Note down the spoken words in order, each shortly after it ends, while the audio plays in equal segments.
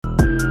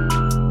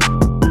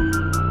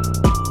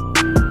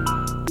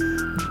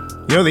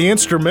The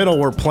instrumental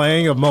we're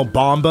playing of Mo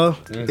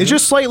Bamba is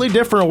just slightly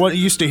different than what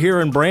you used to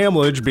hear in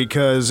Bramlage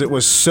because it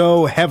was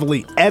so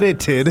heavily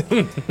edited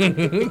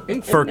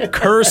for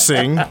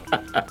cursing.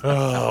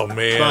 Oh,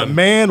 man. But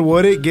man,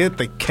 would it get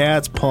the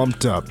Cats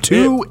pumped up.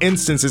 Two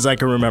instances I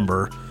can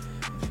remember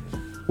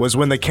was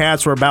when the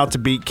Cats were about to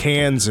beat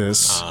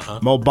Kansas.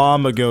 Mo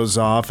Bamba goes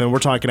off, and we're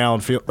talking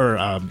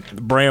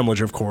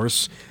Bramlage, of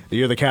course. The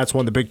year the Cats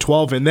won the Big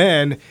 12, and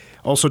then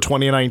also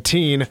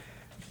 2019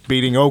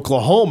 beating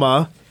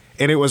Oklahoma.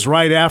 And it was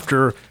right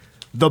after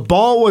the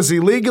ball was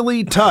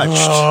illegally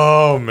touched.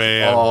 Oh,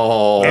 man.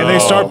 And they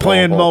start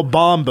playing Mo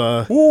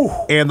Bamba.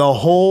 And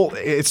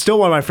it's still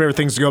one of my favorite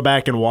things to go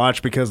back and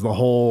watch because the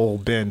whole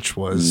bench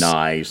was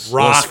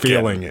Rockin'.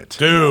 feeling it.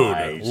 Dude,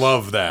 Nice.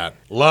 love that.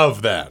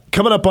 Love that.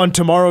 Coming up on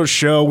tomorrow's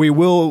show, we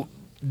will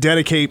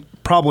dedicate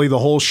probably the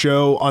whole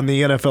show on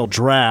the NFL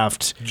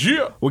draft.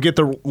 Yeah. We'll get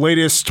the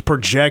latest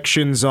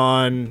projections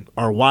on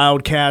our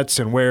Wildcats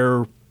and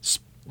where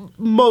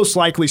most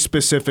likely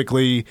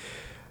specifically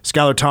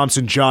Skylar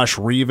Thompson, Josh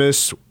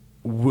Revis.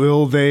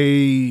 Will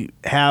they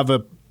have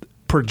a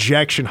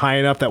projection high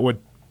enough that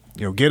would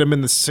get him in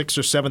the 6th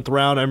or 7th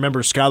round? I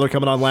remember Skylar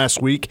coming on last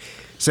week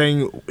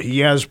saying he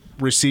has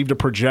received a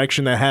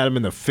projection that had him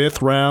in the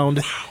 5th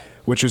round,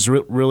 which is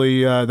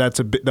really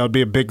that would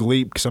be a big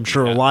leap because I'm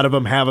sure a lot of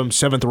them have him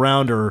 7th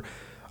round or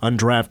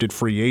undrafted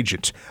free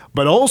agent.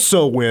 But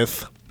also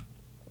with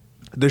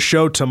the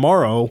show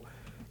tomorrow,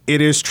 it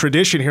is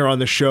tradition here on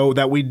the show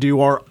that we do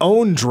our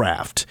own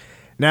draft.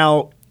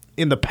 Now,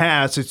 in the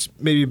past, it's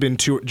maybe been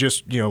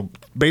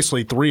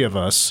basically 3 of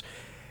us,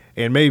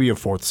 and maybe a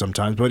 4th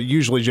sometimes, but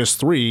usually just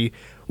 3,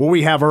 where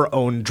we have our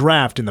own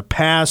draft. In the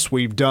past,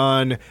 we've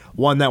done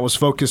one that was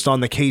focused on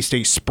the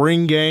K-State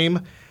spring game.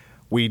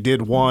 We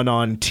did one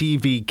on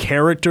TV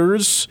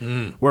characters,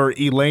 where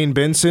Elaine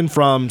Benson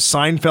from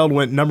Seinfeld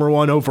went number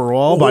 1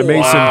 overall by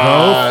Mason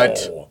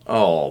Voth.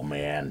 Oh,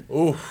 man.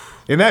 Oof.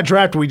 In that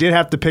draft, we did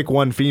have to pick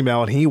one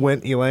female, and he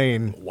went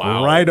Elaine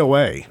right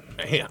away.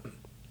 Man.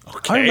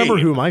 Okay. I remember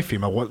who my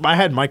female was. I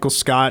had Michael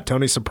Scott,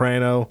 Tony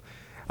Soprano.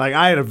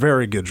 I had a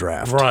very good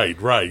draft.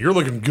 Right. You're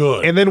looking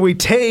good. And then we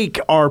take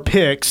our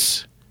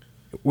picks,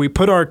 we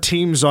put our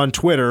teams on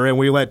Twitter, and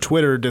we let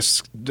Twitter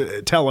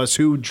tell us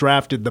who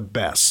drafted the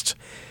best.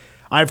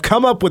 I've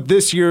come up with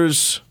this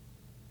year's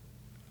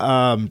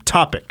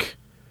topic.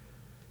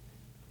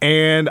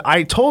 And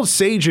I told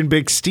Sage and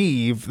Big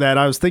Steve that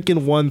I was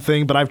thinking one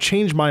thing, but I've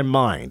changed my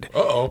mind.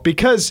 Uh-oh.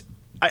 Because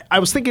I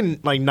was thinking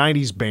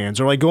 90s bands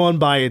or going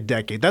by a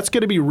decade. That's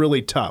going to be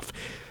really tough.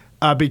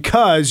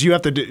 Because you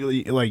have to do,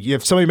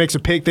 if somebody makes a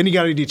pick, then you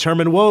got to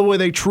determine, were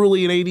they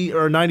truly an 80s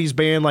or a 90s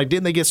band?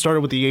 Didn't they get started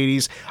with the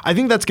 80s? I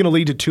think that's going to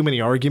lead to too many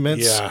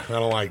arguments. Yeah, I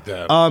don't like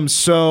that.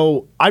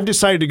 So I've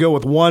decided to go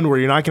with one where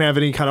you're not going to have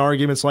any kind of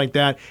arguments like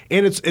that.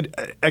 And it's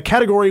a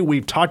category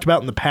we've talked about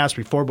in the past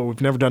before, but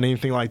we've never done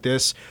anything like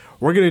this.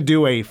 We're going to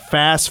do a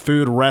fast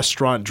food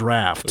restaurant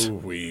draft.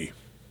 Ooh-wee.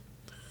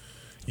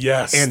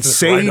 Yes. And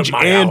this is right Sage up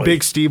my and alley.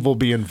 Big Steve will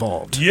be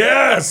involved.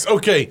 Yes.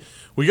 Okay.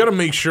 We got to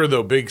make sure,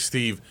 though, Big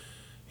Steve,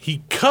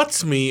 he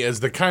cuts me as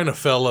the kind of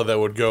fella that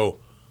would go,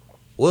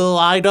 well,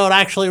 I don't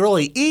actually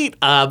really eat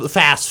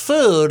fast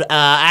food.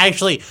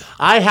 Actually,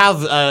 I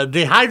have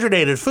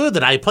dehydrated food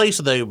that I place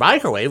in the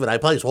microwave, and I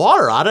place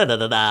water on it,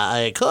 and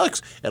it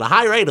cooks at a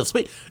high rate of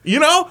speed.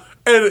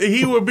 And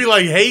he would be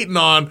hating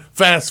on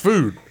fast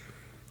food.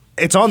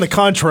 It's on the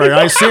contrary.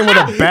 I see him with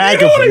a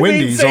bag of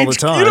Wendy's all the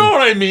time. You know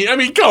what I mean? I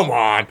mean, come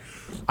on.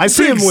 I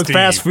see him Big with Steve.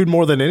 fast food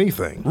more than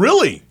anything.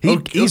 Really?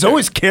 He's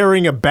always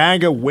carrying a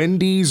bag of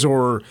Wendy's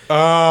or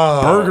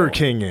Burger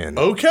King in.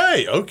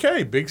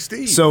 Okay, Big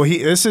Steve. So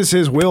this is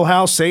his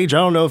wheelhouse. Sage, I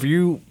don't know if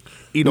you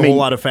eat a whole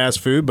lot of fast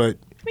food, but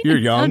you're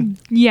young.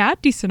 Yeah,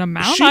 decent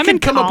amount. She I'm can in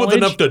come college. up with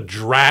enough to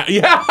draft.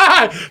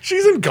 Yeah,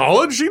 she's in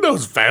college. She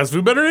knows fast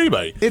food better than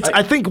anybody.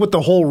 I think what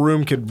the whole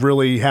room could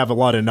really have a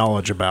lot of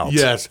knowledge about.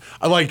 Yes,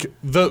 I like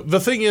the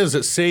thing is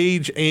that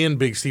Sage and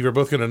Big Steve are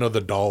both going to know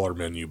the dollar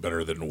menu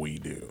better than we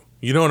do.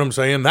 You know what I'm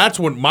saying? That's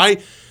what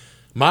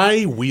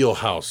my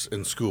wheelhouse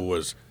in school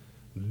was.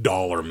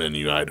 Dollar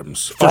menu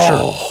items for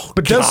sure.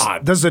 But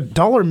does a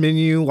dollar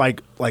menu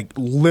like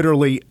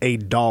literally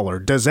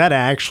 $1? Does that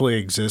actually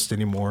exist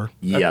anymore?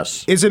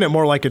 Yes. Isn't it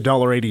more like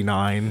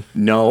 $1.89?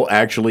 No,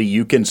 actually,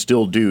 you can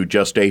still do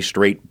just a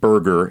straight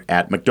burger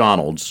at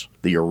McDonald's.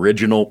 The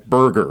original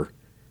burger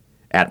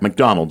at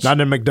McDonald's.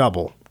 Not a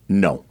McDouble.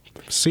 No.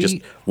 See,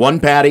 Just one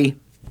patty,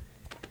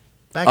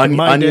 back in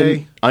my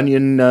day,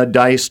 onion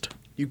diced.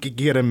 you could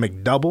get a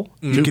McDouble.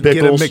 You Two could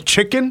pickles. get a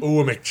McChicken Ooh,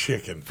 a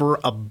McChicken. for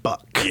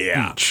 $1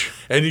 Yeah. each.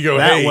 And you go,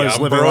 That hey, was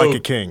I'm living broke, like a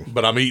king.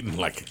 but I'm eating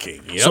like a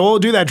king. Yep. So we'll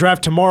do that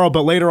draft tomorrow,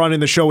 but later on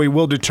in the show, we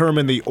will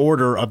determine the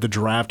order of the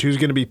draft. Who's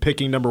going to be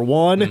picking number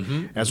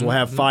one, as we'll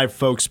have 5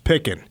 folks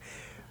picking.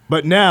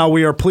 But now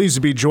we are pleased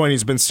to be joined.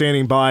 He's been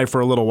standing by for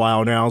a little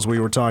while now as we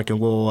were talking a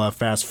little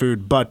fast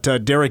food. But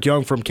Derek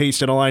Young from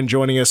K-State Online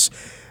joining us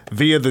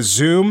via the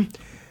Zoom.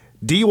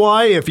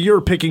 DY, if you're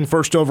picking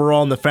first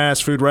overall in the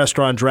fast food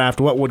restaurant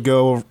draft, what would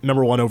go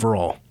number 1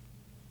 overall?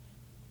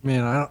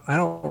 Man, I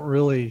don't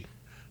really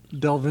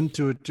delve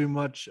into it too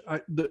much.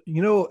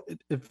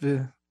 If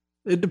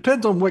it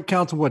depends on what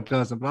counts and what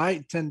doesn't, but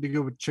I tend to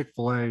go with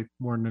Chick-fil-A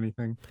more than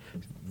anything.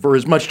 For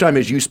as much time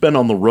as you spend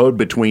on the road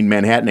between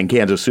Manhattan and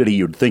Kansas City,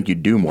 you'd think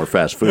you'd do more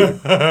fast food.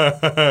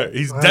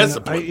 He's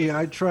disciplined.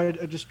 I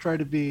just try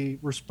to be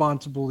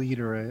responsible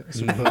eater, I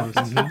suppose.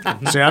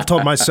 See, I've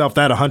told myself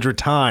that 100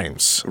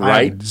 times. I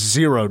Right. have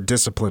zero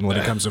discipline when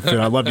it comes to food.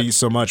 I love to eat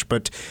so much.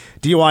 But,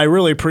 DOI, I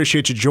really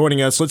appreciate you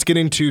joining us. Let's get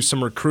into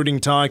some recruiting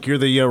talk. You're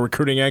the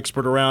recruiting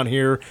expert around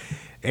here.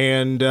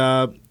 And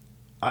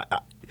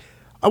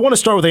I want to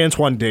start with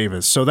Antoine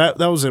Davis. So that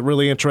was a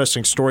really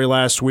interesting story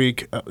last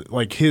week.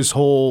 Like his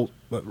whole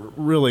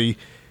really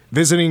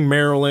visiting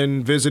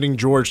Maryland, visiting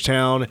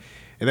Georgetown,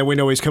 and then we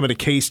know he's coming to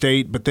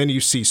K-State. But then you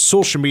see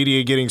social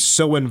media getting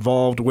so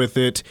involved with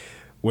it,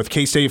 with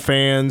K-State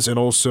fans, and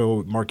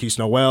also Marquise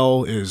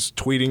Noel is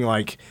tweeting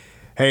like,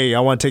 hey, I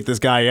want to take this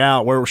guy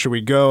out. Where should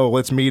we go?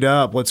 Let's meet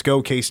up. Let's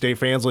go, K-State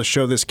fans. Let's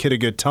show this kid a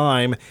good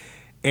time.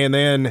 And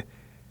then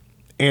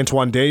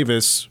Antoine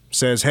Davis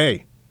says,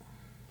 hey,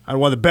 on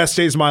one of the best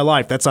days of my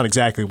life. That's not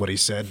exactly what he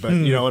said, but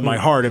in my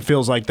heart, it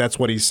feels like that's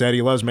what he said.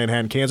 He loves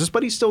Manhattan, Kansas,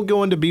 but he's still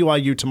going to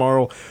BYU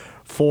tomorrow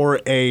for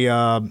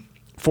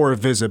a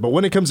visit. But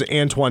when it comes to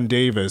Antoine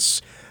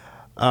Davis,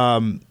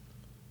 him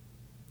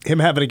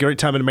having a great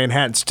time in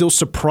Manhattan, still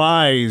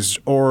surprised,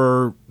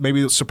 or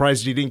maybe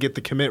surprised he didn't get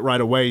the commit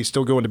right away. He's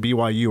still going to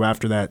BYU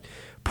after that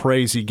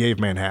praise he gave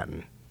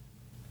Manhattan.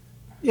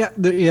 Yeah,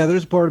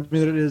 there's a part of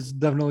me that is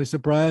definitely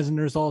surprised, and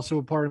there's also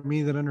a part of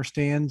me that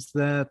understands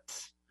that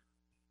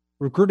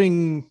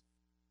recruiting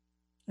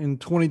in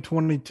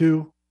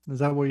 2022, is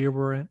that what year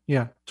we're in?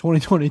 Yeah,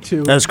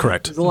 2022. That's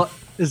correct. Is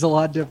a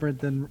lot different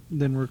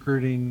than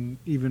recruiting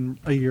even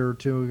a year or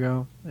two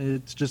ago.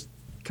 It's just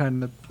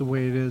kind of the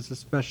way it is,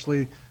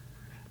 especially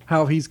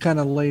how he's kind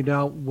of laid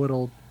out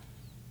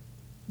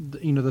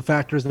the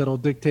factors that'll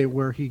dictate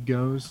where he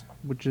goes,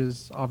 which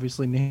is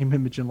obviously name,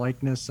 image, and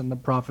likeness, and the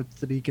profits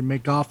that he can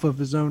make off of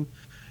his own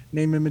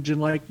name, image,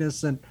 and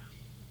likeness. And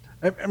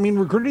I mean,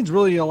 recruiting's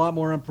really a lot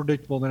more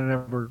unpredictable than it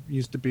ever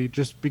used to be,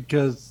 just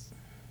because,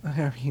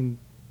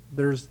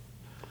 there's,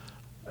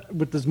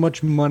 with as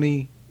much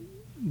money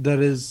that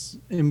is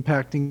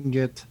impacting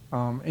it,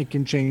 it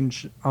can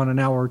change on an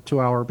hour,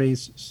 2 hour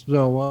basis.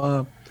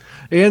 So,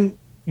 and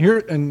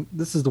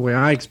this is the way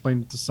I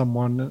explained it to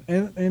someone,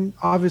 and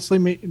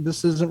obviously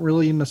this isn't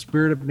really in the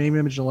spirit of name,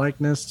 image, and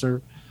likeness,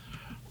 or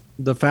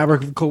the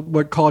fabric of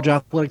what college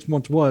athletics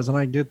once was. And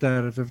I get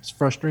that if it's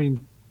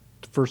frustrating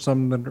for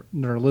some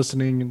that are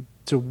listening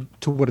to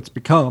what it's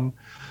become,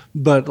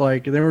 but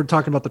like they were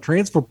talking about the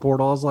transfer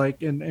portal, I was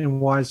like, and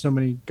why so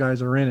many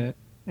guys are in it.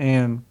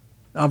 And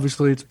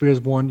obviously it's because,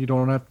 one, you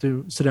don't have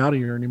to sit out a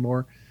year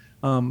anymore,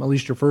 at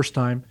least your first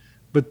time,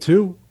 but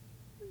two,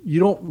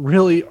 you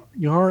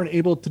aren't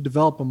able to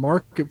develop a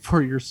market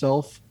for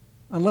yourself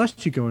unless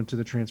you go into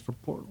the transfer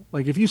portal.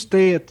 Like if you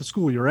stay at the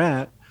school you're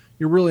at,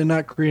 you're really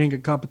not creating a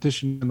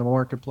competition in the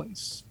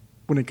marketplace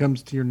when it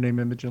comes to your name,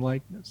 image, and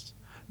likeness.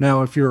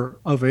 Now, if you're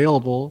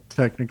available,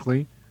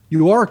 technically,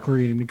 you are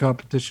creating the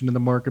competition in the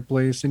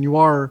marketplace, and you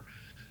are,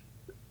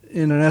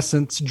 in an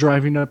essence,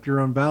 driving up your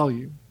own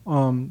value.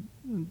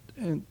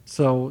 And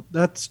so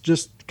that's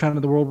just kind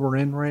of the world we're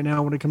in right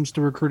now when it comes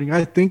to recruiting.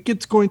 I think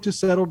it's going to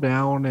settle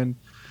down, and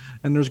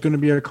there's going to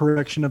be a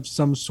correction of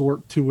some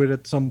sort to it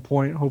at some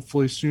point,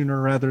 hopefully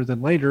sooner rather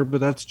than later. But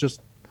that's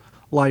just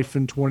life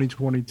in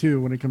 2022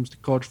 when it comes to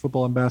college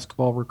football and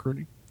basketball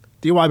recruiting.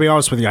 DY, I'll be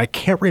honest with you, I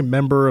can't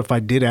remember if I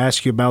did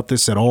ask you about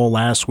this at all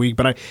last week,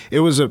 but it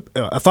was a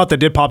thought that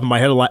did pop in my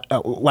head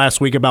last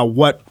week about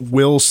what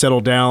will settle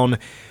down,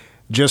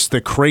 just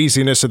the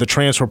craziness of the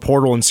transfer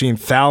portal and seeing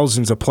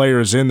thousands of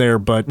players in there.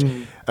 But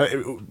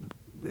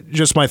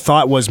just my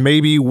thought was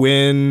maybe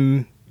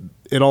when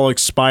it all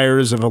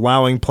expires of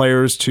allowing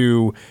players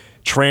to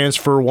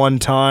transfer one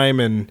time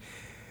and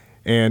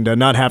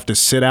not have to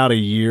sit out a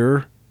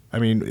year. I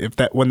mean,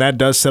 when that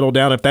does settle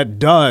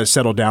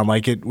down,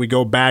 like we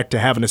go back to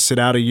having to sit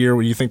out a year,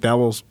 do you think that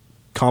will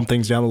calm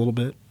things down a little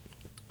bit?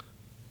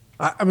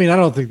 I mean, I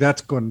don't think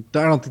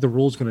the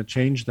rule's going to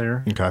change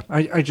there. Okay.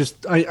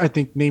 I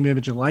think name,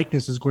 image, and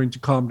likeness is going to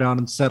calm down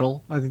and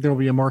settle. I think there will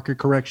be a market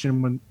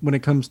correction when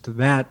it comes to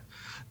that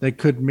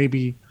could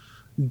maybe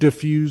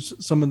diffuse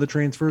some of the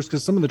transfers,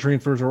 because some of the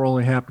transfers are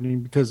only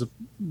happening because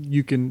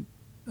you can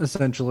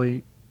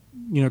essentially,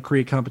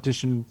 create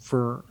competition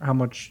for how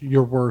much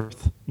you're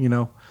worth,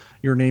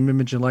 your name,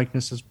 image, and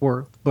likeness is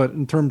worth. But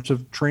in terms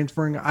of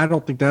transferring, I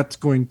don't think the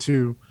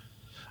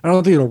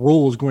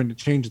rule is going to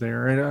change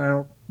there. I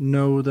don't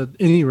know that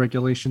any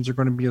regulations are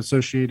going to be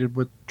associated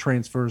with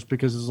transfers,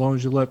 because as long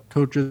as you let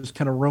coaches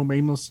kind of roam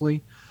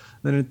aimlessly,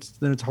 then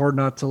it's hard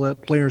not to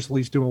let players at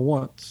least do it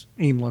once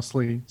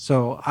aimlessly.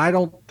 So I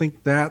don't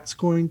think that's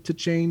going to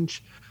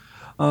change.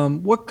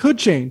 What could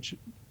change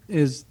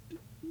is,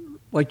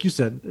 like you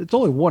said, it's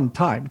only one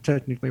time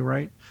technically,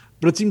 right?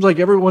 But it seems like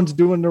everyone's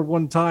doing their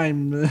one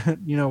time,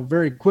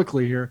 very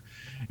quickly here.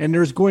 And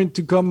there's going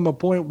to come a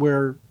point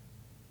where,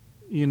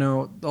 a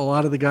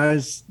lot of the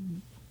guys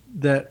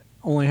that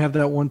only have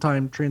that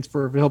one-time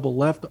transfer available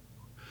left,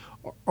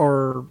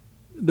 or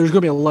there's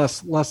going to be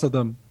less of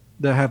them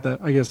that have that.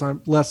 I guess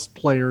less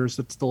players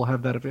that still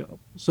have that available.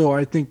 So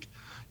I think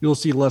you'll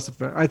see less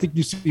of it. I think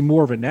you see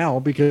more of it now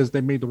because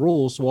they made the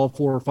rules, so all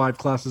 4 or 5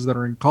 classes that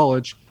are in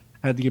college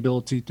had the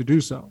ability to do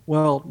so.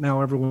 Well,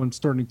 now everyone's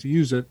starting to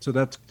use it, so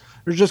there's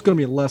just going to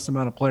be a less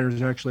amount of players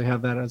who actually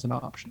have that as an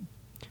option.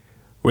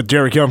 With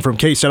Derek Young from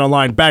K-State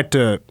Online, back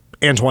to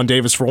Antoine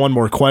Davis for one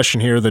more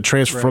question here. The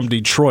transfer from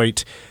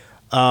Detroit.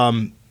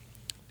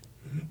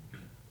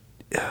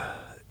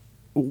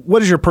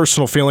 What is your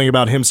personal feeling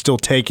about him still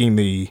taking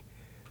the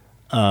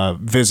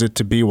visit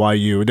to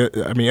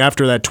BYU? I mean,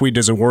 after that tweet,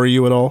 does it worry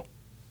you at all?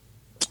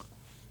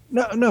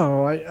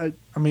 No. I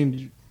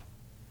mean,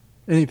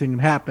 anything can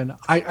happen.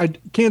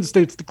 Kansas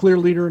State's the clear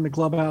leader in the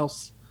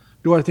clubhouse.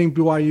 Do I think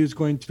BYU is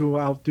going to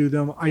outdo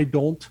them? I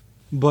don't,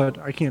 but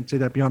I can't say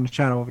that beyond a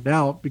shadow of a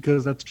doubt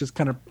because that's just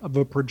kind of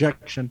a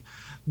projection.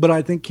 But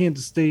I think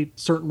Kansas State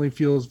certainly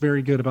feels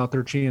very good about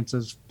their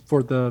chances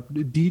for the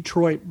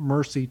Detroit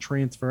Mercy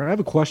transfer. I have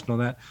a question on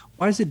that.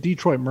 Why is it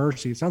Detroit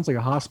Mercy? It sounds like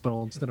a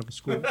hospital instead of a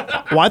school.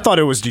 Well, I thought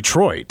it was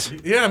Detroit.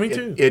 Yeah, me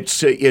too.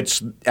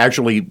 It's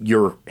actually,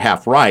 you're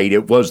half right.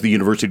 It was the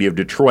University of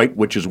Detroit,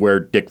 which is where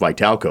Dick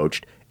Vitale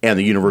coached, and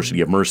the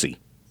University of Mercy.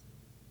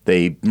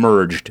 They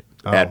merged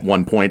at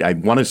one point, I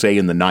want to say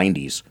in the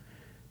 90s,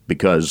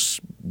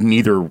 because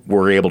neither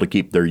were able to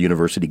keep their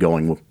university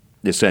going,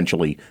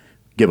 essentially,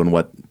 given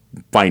what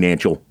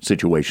financial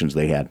situations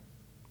they had.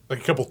 Like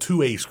a couple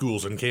 2A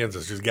schools in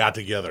Kansas just got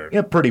together.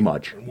 Yeah, pretty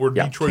much. We're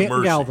Detroit Canton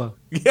Mercy. Galva.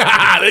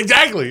 Yeah,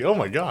 exactly. Oh,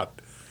 my God.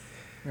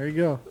 There you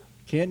go.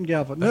 Canton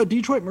Galva. No,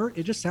 Detroit Mercy.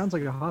 It just sounds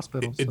like a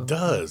hospital. It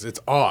does. It's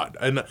odd.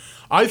 And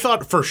I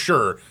thought for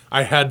sure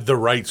I had the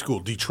right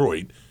school,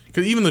 Detroit.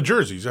 Because even the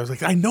jerseys, I was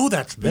like, I know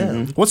that's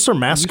them. What's their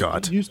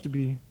mascot? It used to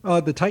be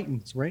the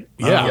Titans, right?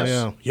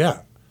 Yeah.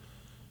 Yeah.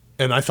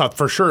 And I thought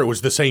for sure it was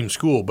the same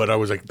school, but I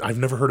was like, I've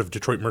never heard of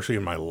Detroit Mercy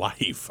in my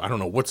life. I don't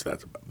know what's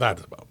that's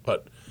about.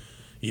 But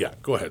yeah,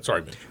 go ahead.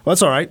 Sorry, man. Well,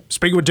 that's all right.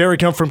 Speaking with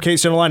Derek Young from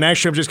K-State Online,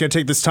 actually, I'm just going to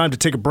take this time to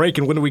take a break,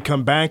 and when we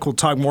come back, we'll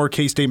talk more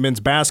K-State men's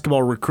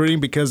basketball recruiting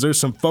because there's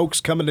some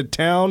folks coming to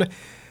town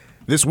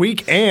this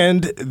week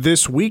and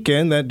this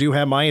weekend that do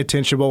have my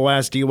attention. We'll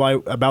ask DY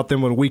about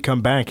them when we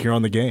come back here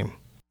on The Game.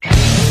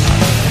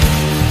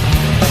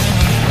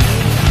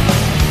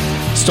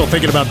 Still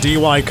thinking about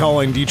DY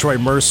calling Detroit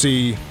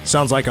Mercy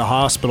sounds like a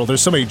hospital.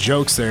 There's so many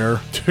jokes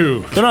there.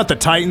 Dude. They're not the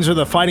Titans, they're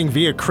the Fighting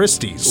Via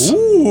Christies.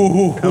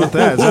 Ooh. How about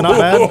that? Is that not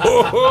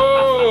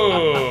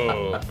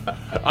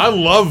bad? I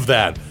love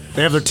that.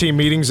 They have their team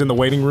meetings in the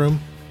waiting room.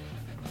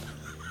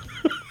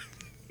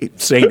 The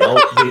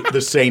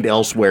Saint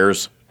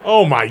Elsewheres.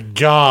 Oh, my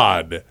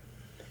God.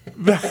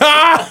 This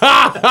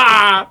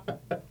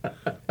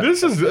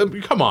is,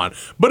 come on.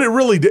 But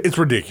it's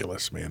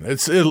ridiculous, man. It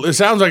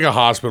sounds like a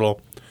hospital.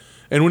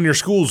 And when your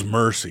school's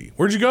Mercy,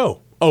 where'd you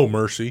go? Oh,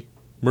 Mercy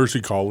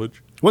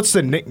College. What's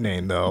the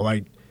nickname though?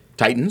 Like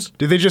Titans?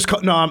 do they just call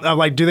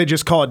do they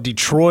just call it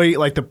Detroit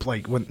like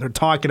when they're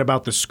talking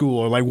about the school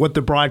or like what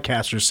the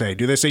broadcasters say?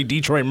 Do they say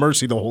Detroit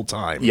Mercy the whole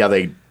time? Yeah,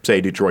 they say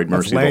Detroit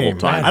Mercy the whole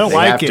time. I don't They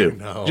like have it. to.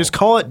 No. Just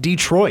call it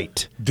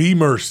Detroit.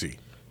 D-Mercy.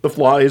 The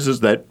flaw is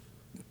that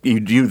you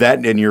do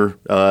that and you're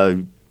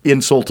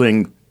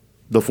insulting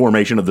the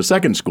formation of the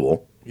second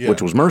school,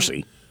 which was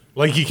Mercy.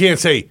 Like you can't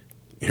say,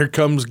 here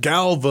comes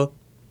Galva.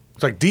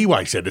 It's like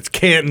DY said, it's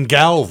Canton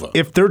Galva.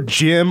 If their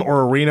gym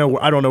or arena,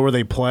 I don't know where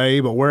they play,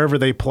 but wherever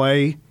they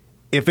play,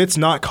 if it's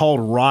not called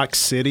Rock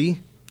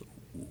City,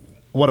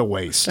 what a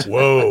waste.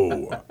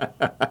 Whoa.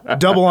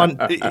 Double on.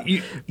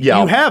 You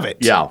have it.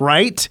 Yeah.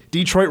 Right?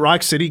 Detroit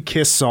Rock City,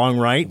 Kiss song,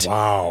 right?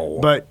 Wow.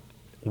 But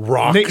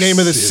Rock nickname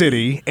of the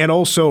city and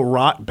also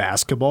Rock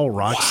Basketball,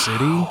 Rock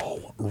City.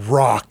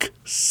 Rock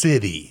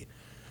City.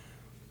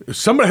 Has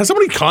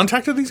somebody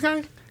contacted these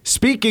guys?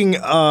 Speaking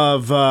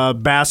of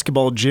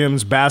basketball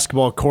gyms,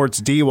 basketball courts,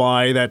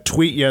 DY, that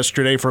tweet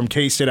yesterday from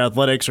K-State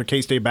Athletics or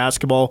K-State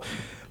Basketball,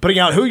 putting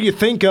out who you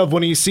think of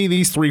when you see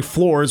these 3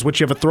 floors,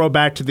 which you have a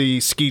throwback to the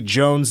Skeet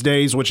Jones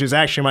days, which is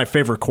actually my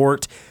favorite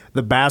court,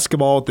 the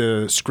basketball,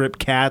 the script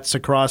cats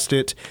across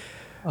it.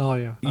 Oh,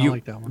 yeah. I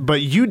like that one.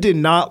 But you did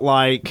not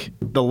like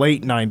the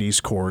late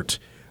 90s court,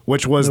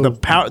 which was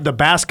the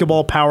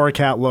basketball Power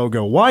Cat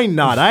logo. Why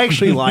not? I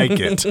actually like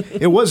it.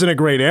 It wasn't a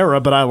great era,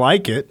 but I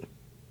like it.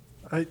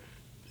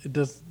 It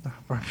does.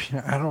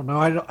 I don't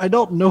know. I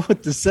don't know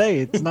what to say.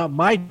 It's not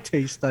my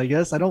taste, I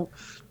guess. I don't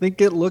think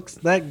it looks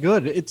that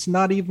good. It's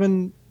not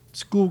even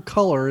school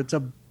color. It's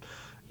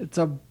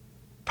a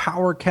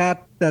Power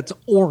Cat that's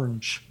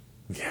orange.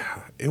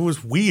 Yeah, it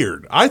was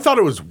weird. I thought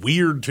it was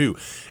weird too.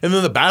 And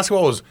then the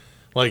basketball was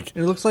like,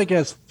 It looks like it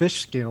has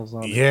fish scales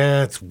on it.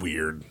 yeah, it's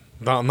weird.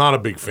 Not a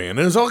big fan.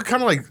 And it's all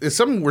kind of like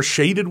some were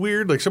shaded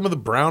weird. Like some of the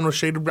brown was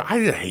shaded. I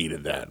just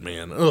hated that,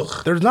 man.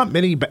 Ugh. There's not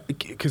many,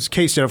 because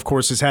K-State, of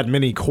course, has had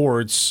many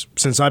courts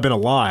since I've been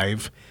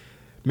alive,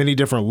 many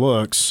different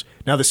looks.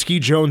 Now, the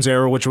Skeet Jones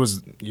era, which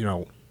was,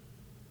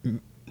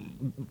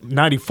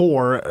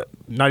 94,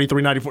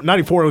 93, 94.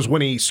 94 was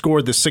when he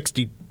scored the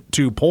 60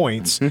 2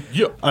 points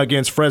Yep.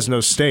 against Fresno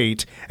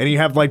State, and you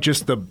have like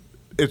just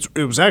it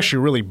was actually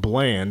really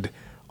bland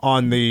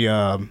on the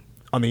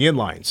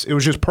inlines. It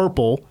was just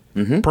purple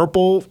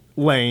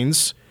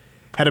lanes,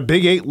 had a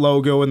Big 8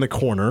 logo in the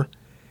corner,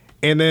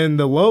 and then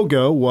the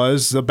logo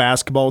was the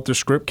basketball with the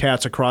script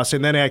cats across,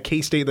 and then it had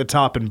K-State at the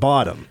top and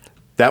bottom.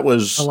 That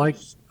was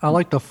I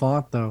like the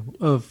font though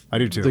of I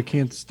do too. the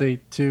Kansas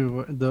State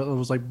too. It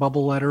was like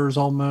bubble letters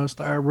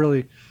almost. I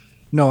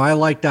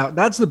like that.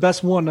 That's the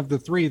best one of the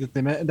 3 that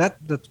they made.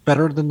 That's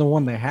better than the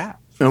one they have.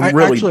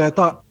 Really? I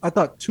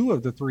thought 2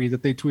 of the 3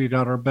 that they tweeted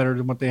out are better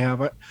than what they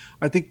have.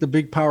 I think the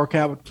big power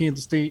cat with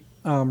Kansas State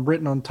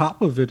written on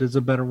top of it is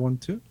a better one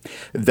too.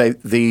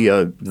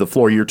 the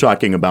floor you're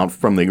talking about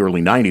from the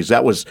early 90s.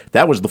 That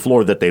was the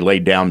floor that they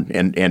laid down,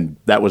 and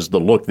that was the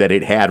look that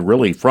it had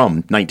really from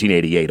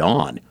 1988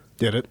 on.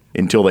 Did it?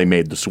 Until they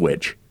made the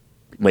switch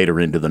later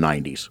into the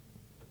 90s.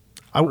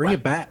 Bring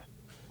it back.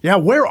 Yeah,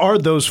 where are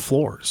those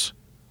floors?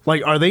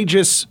 Like, are they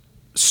just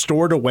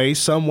stored away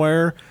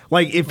somewhere?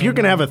 Like, if you're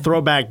going to have a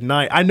throwback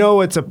night, I know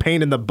it's a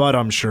pain in the butt,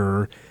 I'm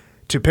sure,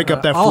 to pick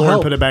up that I'll floor and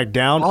help. put it back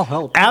down. I'll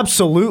help.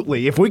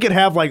 Absolutely. If we could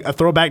have, like, a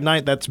throwback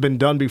night that's been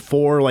done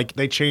before, like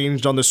they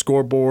changed on the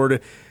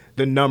scoreboard,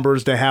 the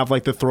numbers to have,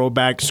 like, the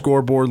throwback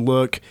scoreboard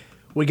look,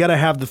 we got to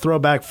have the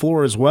throwback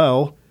floor as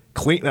well.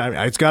 Clean.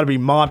 It's got to be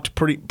mopped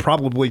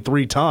probably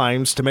 3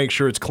 times to make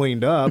sure it's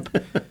cleaned up.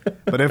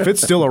 But if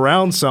it's still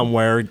around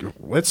somewhere,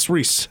 let's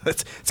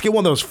get one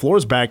of those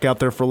floors back out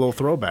there for a little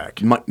throwback.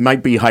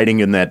 Might be hiding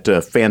in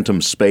that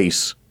phantom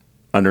space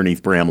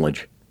underneath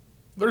Bramlage.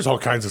 There's all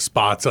kinds of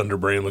spots under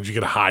Bramlage. You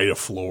can hide a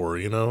floor,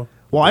 you know?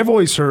 Well, I've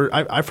always heard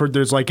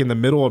there's like in the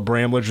middle of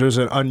Bramlage, there's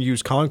an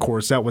unused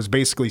concourse that was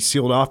basically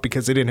sealed off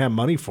because they didn't have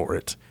money for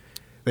it.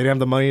 They didn't have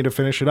the money to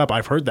finish it up.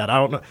 I've heard that. I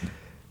don't know.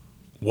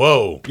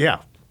 Whoa. Yeah.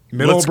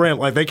 Middle of Bramlage.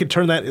 Like they could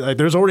turn that. Like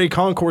there's already a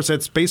concourse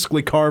that's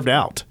basically carved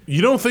out.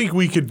 You don't think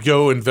we could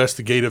go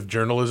investigative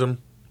journalism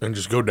and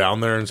just go down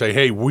there and say,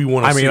 hey, we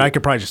want to see I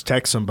could probably just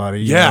text somebody.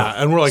 Yeah,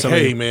 and we're like,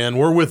 hey, man,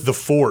 we're with the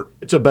fort.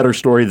 It's a better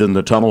story than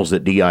the tunnels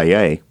at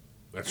DIA.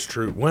 That's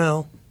true.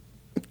 Well,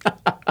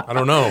 I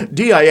don't know.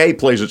 DIA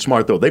plays it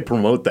smart, though. They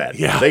promote that.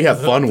 Yeah. They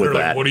have fun with They're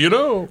like, that. what do you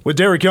know? With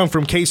Derek Young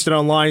from K-State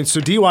Online.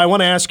 So, DY, I want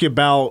to ask you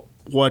about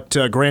what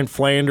Grant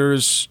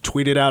Flanders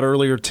tweeted out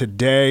earlier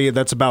today.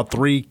 That's about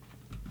 3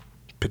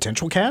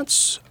 potential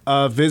cats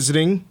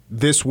visiting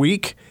this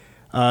week,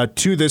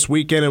 2 this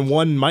weekend, and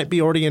 1 might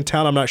be already in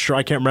town. I'm not sure.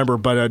 I can't remember.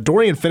 But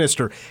Dorian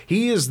Finister,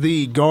 he is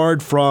the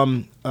guard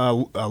from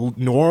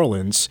New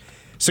Orleans,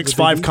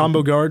 6'5"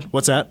 combo guard.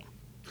 What's that?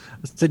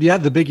 I said, yeah,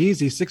 the Big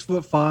Easy,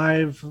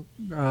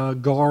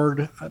 6'5"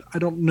 guard. I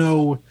don't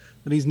know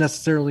that he's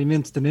necessarily an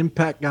instant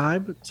impact guy,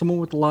 but someone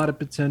with a lot of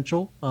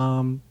potential.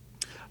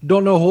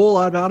 Don't know a whole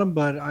lot about him,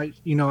 but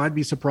I'd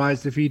be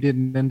surprised if he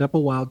didn't end up a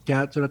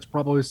Wildcat. So that's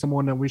probably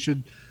someone that we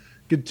should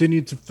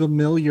continue to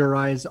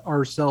familiarize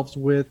ourselves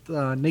with.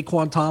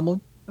 Naquan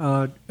Tomlin,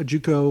 a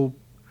JUCO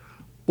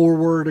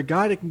forward, a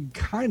guy that can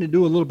kind of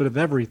do a little bit of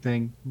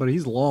everything, but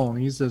he's long.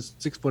 He's a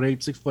 6'8",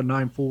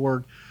 6'9"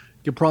 forward.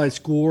 Could probably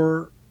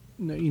score,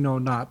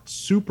 not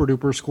super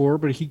duper score,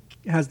 but he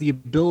has the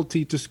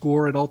ability to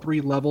score at all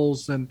 3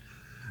 levels, and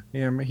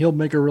he'll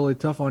make it really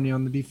tough on you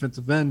on the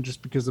defensive end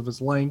just because of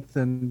his length.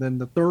 And then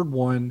the third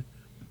one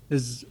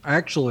is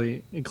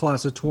actually in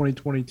class of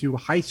 2022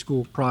 high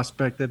school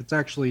prospect that it's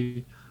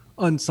actually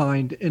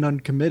unsigned and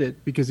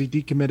uncommitted because he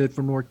decommitted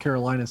from North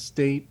Carolina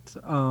State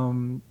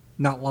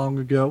not long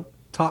ago.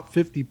 Top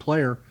 50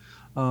 player.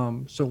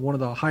 So one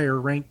of the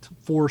higher ranked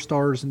 4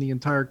 stars in the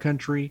entire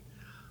country.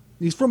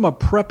 He's from a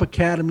prep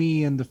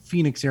academy in the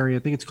Phoenix area. I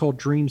think it's called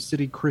Dream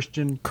City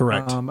Christian.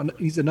 Correct.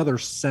 He's another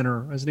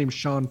center. His name's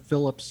Sean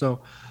Phillips.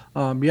 So,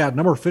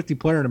 number 50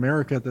 player in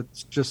America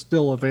that's just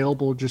still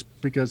available just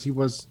because he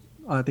was,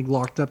 I think,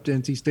 locked up to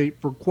NC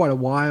State for quite a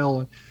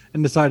while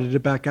and decided to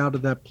back out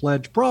of that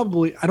pledge.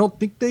 Probably, I don't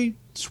think they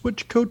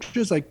switched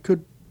coaches. I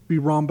could be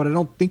wrong, but I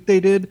don't think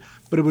they did.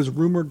 But it was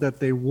rumored that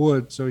they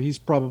would. So he's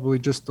probably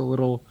just a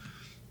little,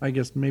 I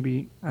guess,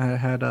 maybe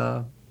had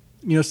a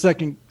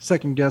second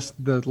guess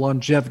the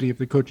longevity of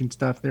the coaching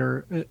staff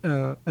there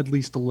at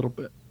least a little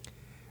bit.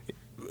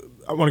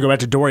 I want to go back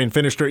to Dorian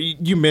Finister.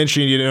 You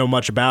mentioned you didn't know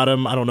much about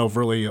him. I don't know if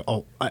really.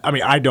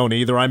 I don't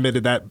either. I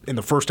admitted that in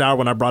the first hour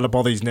when I brought up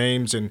all these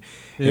names and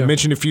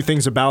mentioned a few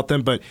things about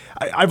them. But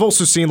I've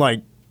also seen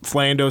like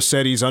Flando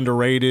said he's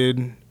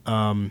underrated,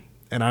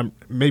 and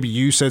maybe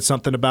you said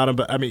something about him.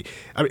 But I mean,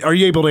 are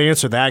you able to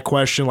answer that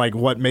question? Like,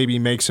 what maybe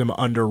makes him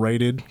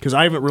underrated? Because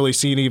I haven't really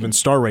seen even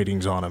star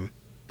ratings on him.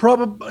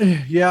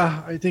 Probably,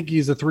 yeah. I think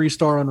he's a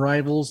 3-star on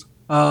Rivals.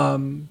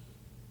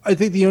 I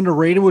think the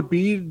underrated would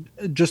be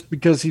just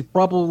because he's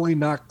probably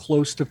not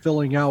close to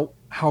filling out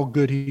how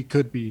good he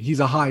could be.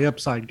 He's a high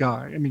upside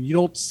guy. I mean, you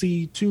don't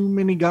see too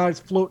many guys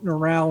floating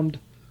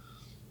around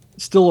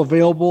still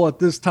available at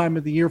this time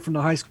of the year from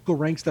the high school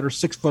ranks that are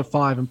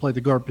 6'5" and play the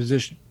guard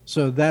position.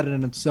 So that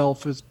in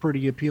itself is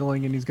pretty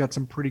appealing, and he's got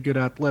some pretty good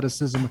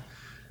athleticism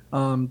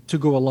to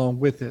go along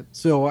with it.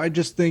 So I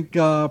just think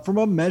from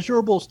a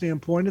measurable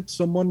standpoint, it's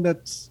someone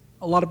that's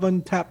a lot of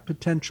untapped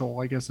potential,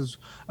 I guess is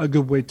a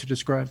good way to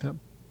describe him.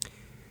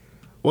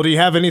 Well, do you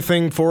have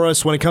anything for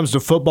us when it comes to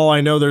football?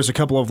 I know there's a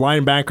couple of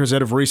linebackers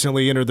that have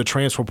recently entered the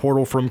transfer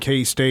portal from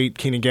K-State,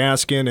 Keenan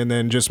Gaskin, and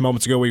then just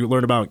moments ago we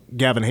learned about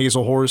Gavin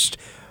Hazelhorst.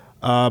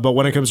 But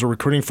when it comes to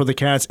recruiting for the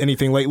Cats,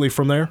 anything lately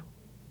from there?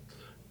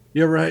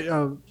 Yeah, right.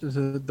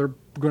 They're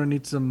going to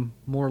need some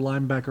more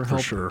linebacker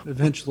help sure.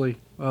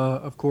 eventually,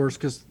 of course,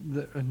 because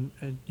and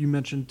you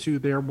mentioned two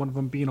there, one of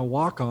them being a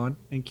walk-on,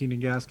 and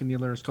Keenan Gaskin, the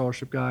other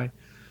scholarship guy,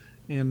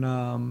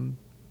 and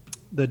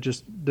that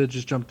just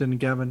jumped in,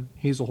 Gavin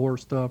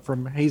Hazelhorst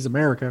from Hayes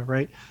America,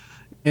 right?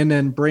 And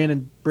then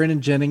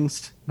Brandon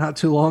Jennings, not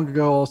too long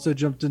ago, also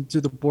jumped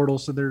into the portal.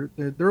 So they're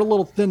a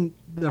little thin.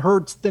 The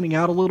herd's thinning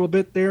out a little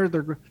bit there.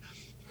 They're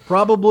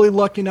probably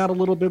lucking out a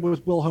little bit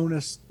with Will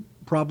Honus,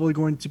 probably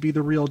going to be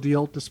the real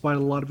deal, despite a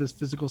lot of his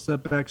physical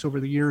setbacks over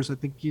the years. I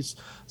think he's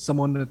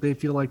someone that they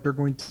feel like they're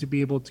going to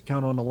be able to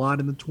count on a lot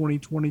in the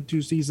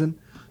 2022 season.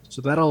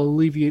 So that'll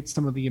alleviate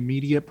some of the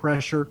immediate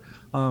pressure.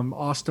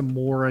 Austin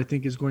Moore, I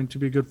think, is going to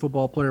be a good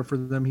football player for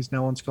them. He's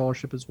now on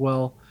scholarship as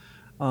well.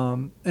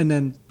 And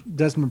then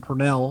Desmond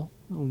Purnell,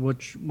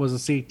 which was a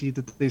safety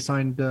that they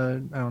signed, I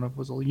don't know if it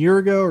was a year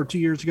ago or 2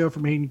 years ago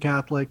from Hayden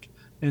Catholic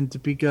in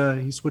Topeka.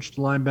 He switched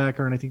to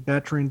linebacker, and I think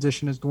that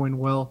transition is going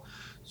well.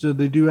 So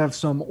they do have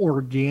some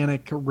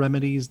organic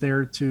remedies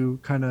there to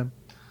kind of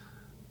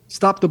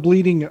stop the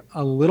bleeding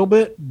a little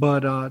bit,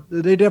 but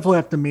they definitely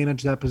have to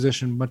manage that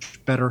position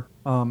much better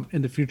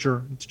in the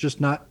future. It's just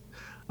not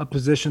a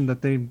position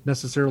that they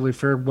necessarily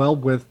fared well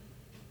with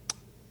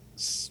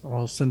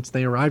since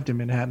they arrived in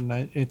Manhattan.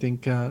 I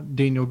think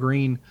Daniel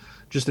Green,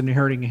 just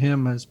inheriting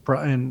him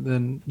and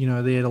then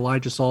they had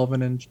Elijah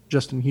Sullivan and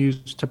Justin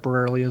Hughes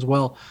temporarily as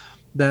well.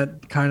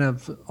 That kind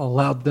of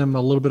allowed them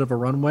a little bit of a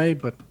runway,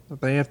 but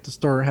they have to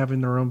start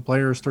having their own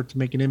players start to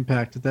make an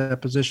impact at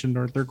that position,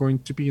 or they're going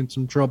to be in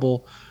some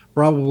trouble.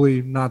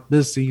 Probably not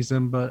this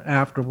season, but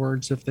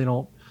afterwards if they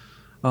don't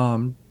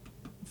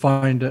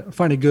find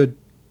a good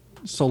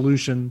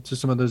solution to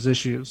some of those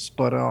issues.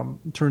 But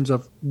in terms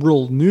of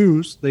real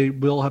news, they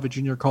will have a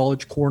junior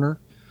college corner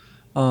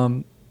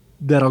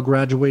that'll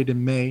graduate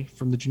in May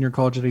from the junior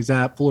college that he's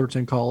at,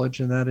 Fullerton College,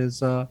 and that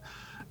is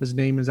his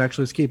name is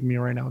actually escaping me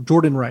right now.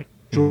 Jordan Wright.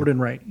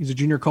 He's a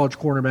junior college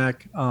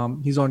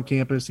cornerback. He's on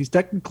campus. He's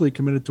technically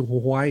committed to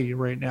Hawaii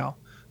right now.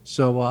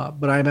 So,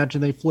 but I imagine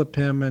they flip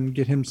him and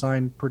get him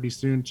signed pretty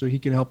soon so he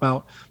can help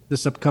out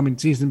this upcoming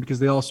season, because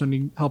they also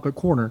need help at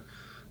corner,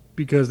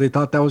 because they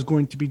thought that was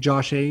going to be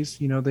Josh Hayes.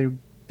 They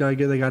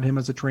got him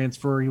as a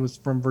transfer. He was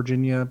from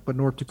Virginia, but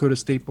North Dakota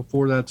State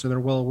before that, so they're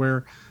well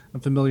aware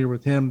and familiar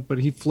with him. But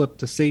he flipped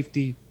to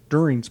safety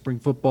during spring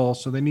football,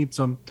 so they need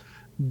some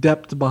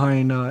depth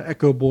behind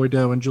Echo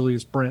Boydo and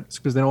Julius Brents,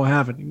 because they don't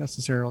have any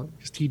necessarily,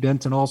 because T.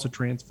 Denton also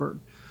transferred.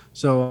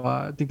 So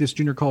I think this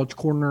junior college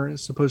corner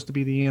is supposed to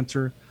be the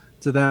answer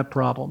to that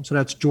problem. So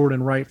that's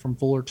Jordan Wright from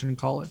Fullerton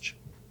College.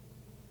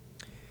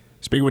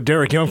 Speaking with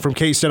Derek Young from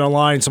K-State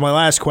Online. So my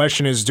last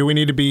question is, do we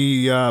need to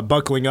be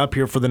buckling up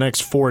here for the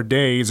next 4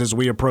 days as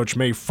we approach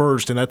May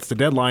 1st, and that's the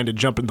deadline to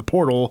jump in the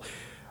portal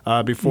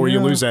before you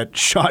lose that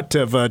shot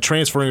of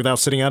transferring without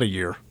sitting out a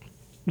year?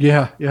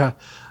 Yeah.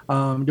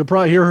 You'll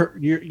probably hear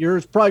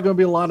there's probably going to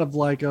be a lot of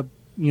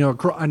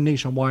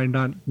nationwide,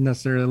 not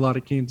necessarily a lot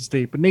of Kansas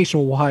State, but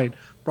nationwide,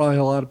 probably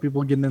a lot of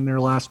people getting in there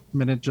last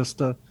minute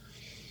just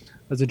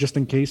as a just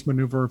in case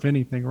maneuver, if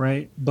anything,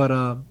 right?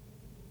 But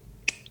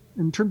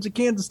in terms of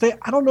Kansas State,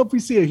 I don't know if we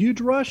see a huge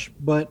rush,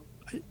 but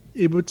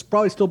it would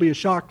probably still be a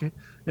shock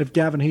if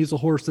Gavin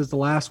Hazelhorst is the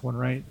last one,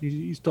 right?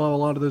 You still have a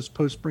lot of those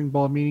post-spring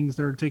ball meetings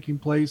that are taking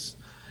place,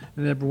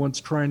 and everyone's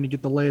trying to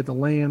get the lay of the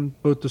land,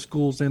 both the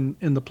schools and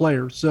the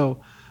players.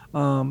 So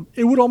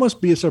it would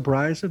almost be a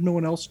surprise if no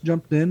one else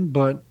jumped in.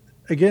 But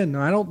again,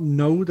 I don't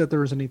know that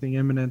there's anything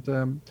imminent.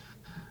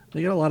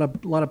 They got a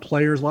lot of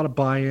players, a lot of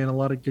buy-in, a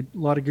lot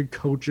of good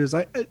coaches.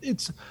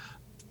 It's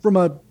from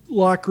a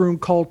locker room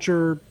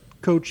culture,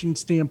 coaching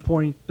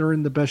standpoint, they're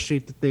in the best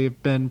shape that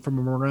they've been from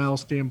a morale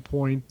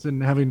standpoint,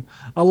 and having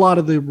a lot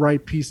of the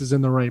right pieces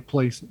in the right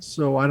places.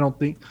 So I don't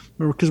think,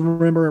 because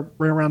remember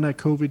right around that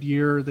COVID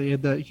year, they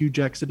had that huge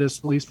exodus,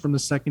 at least from the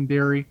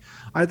secondary.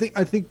 I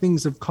think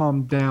things have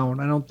calmed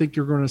down. I don't think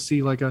you're going to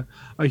see like a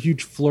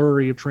huge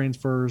flurry of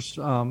transfers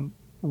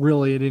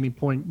really at any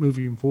point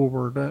moving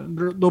forward.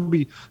 There'll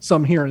be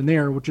some here and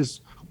there, which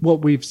is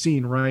what we've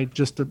seen, right?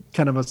 Just a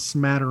kind of a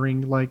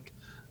smattering, like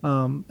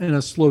in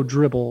a slow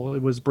dribble.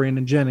 It was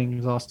Brandon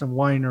Jennings, Austin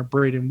Weiner,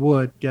 Braden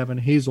Wood,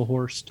 Gavin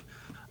Hazelhorst.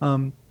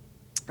 And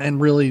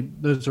really,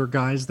 those are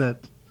guys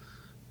that,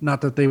 not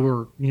that they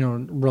were,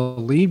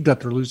 relieved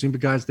that they're losing,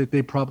 but guys that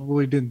they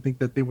probably didn't think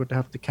that they would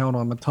have to count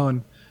on a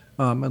ton,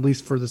 at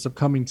least for this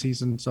upcoming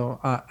season. So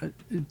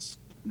it's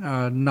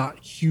not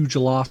huge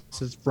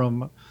losses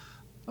from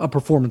a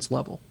performance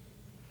level.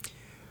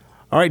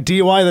 All right,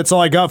 DUI, that's all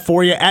I got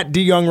for you. At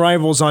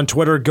DYoungRivals on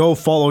Twitter. Go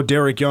follow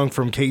Derek Young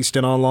from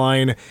K-State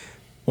Online.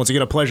 Once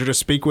again, a pleasure to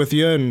speak with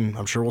you, and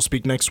I'm sure we'll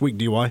speak next week,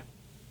 DUI.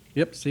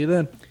 Yep, see you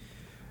then.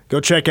 Go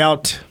check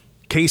out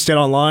K-State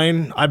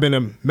Online. I've been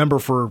a member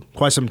for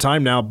quite some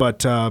time now,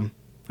 but I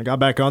got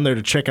back on there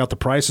to check out the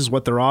prices,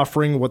 what they're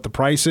offering, what the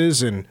price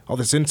is, and all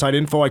this inside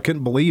info. I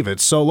couldn't believe it.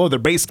 It's so low. They're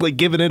basically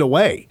giving it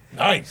away.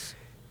 Nice.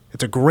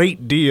 It's a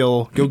great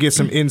deal. Go get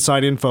some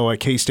inside info at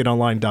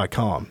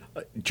kstateonline.com.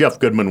 Jeff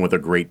Goodman with a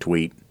great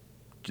tweet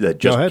that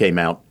just ahead. came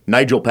out.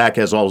 Nigel Pack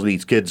has all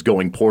these kids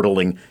going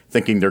portaling,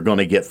 thinking they're going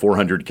to get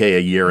 $400K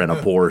a year and a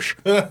Porsche.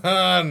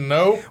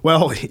 No.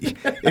 Well,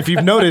 if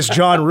you've noticed,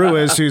 John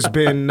Ruiz, who's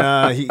been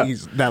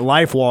he's that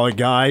Life Wallet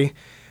guy,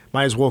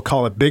 might as well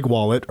call it Big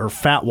Wallet or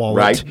Fat Wallet.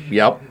 Right?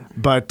 Yep.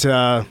 But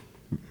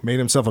made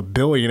himself a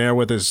billionaire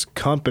with his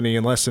company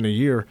in less than a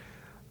year.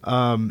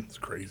 It's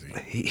crazy.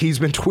 He's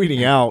been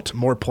tweeting out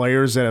more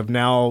players that have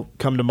now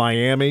come to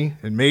Miami,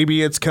 and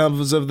maybe it's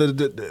because of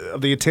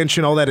the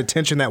attention, all that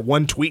attention that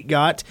one tweet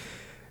got,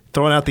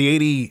 throwing out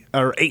the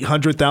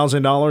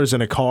 $800,000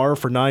 in a car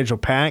for Nigel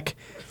Pack.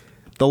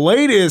 The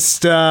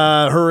latest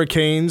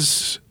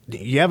Hurricanes,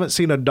 you haven't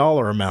seen a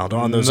dollar amount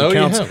on those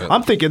accounts. You haven't.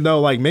 I'm thinking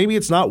though, like maybe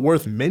it's not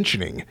worth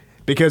mentioning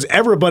because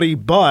everybody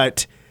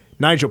but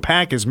Nigel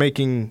Pack is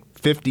making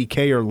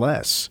 $50K or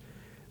less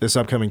this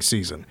upcoming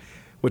season.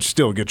 Which is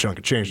still a good chunk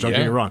of change, don't get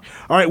me wrong.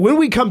 All right, when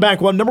we come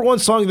back, well, number one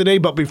song of the day,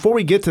 but before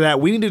we get to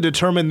that, we need to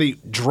determine the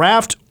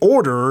draft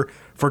order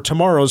for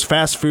tomorrow's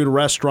fast food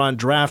restaurant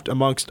draft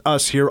amongst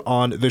us here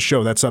on the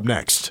show. That's up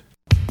next.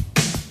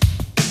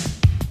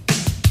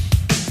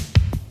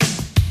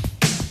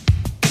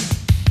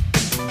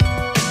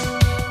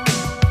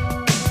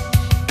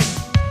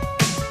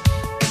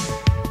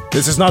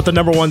 This is not the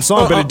number one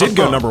song, but it did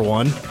go number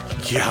one.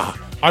 Yeah.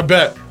 I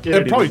bet.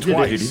 Probably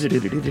twice.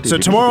 So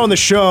tomorrow on the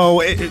show,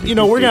 we're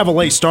gonna have a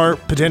late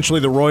start. Potentially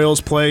the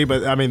Royals play,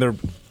 but I mean their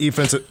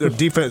offense has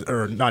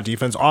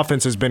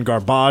been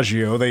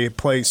garbaggio. They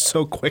play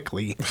so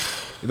quickly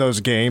those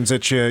games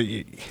that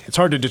it's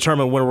hard to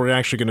determine when we're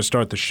actually going to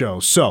start the show.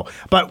 So,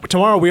 but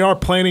tomorrow we are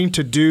planning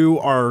to do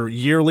our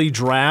yearly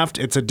draft.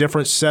 It's a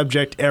different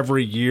subject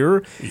every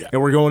year,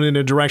 and we're going in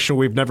a direction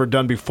we've never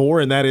done before,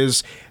 and that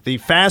is the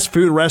fast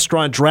food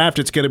restaurant draft.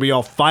 It's going to be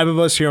all five of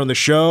us here on the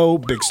show.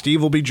 Big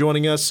Steve will be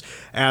joining us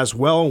as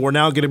well. We're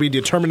now going to be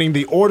determining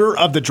the order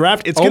of the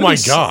draft. It's going to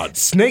be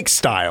snake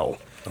style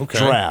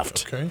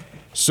draft. Okay.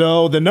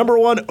 So the number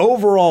one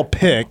overall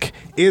pick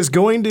is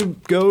going to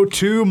go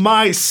to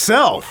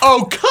myself.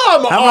 Oh,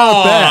 come How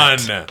about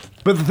on. that?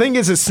 But the thing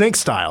is, it's snake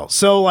style.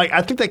 So,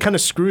 I think that kind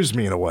of screws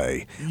me in a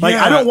way.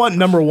 Yeah. I don't want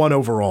number one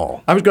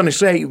overall. I was going to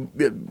say,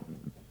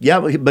 yeah,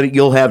 but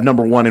you'll have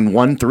number 1 and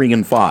 1, 3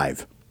 and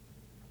 5.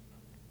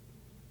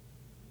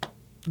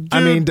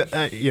 I mean,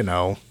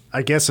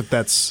 I guess if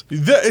that's...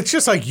 It's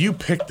just like you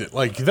picked it.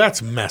 Like,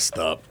 that's messed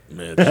up,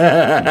 Mitch.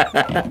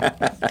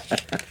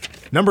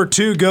 Number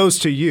 2 goes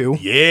to you.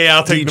 Yeah,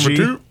 I'll take DG.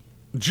 number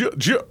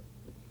 2.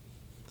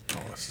 Oh,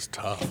 this is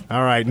tough.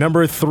 All right,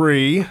 number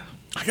 3.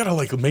 I got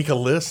to, make a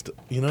list,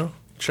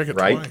 Check it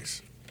Right.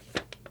 twice.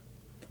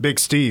 Big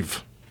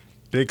Steve.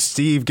 Big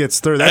Steve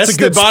gets third. That's a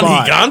good Esteban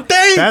spot.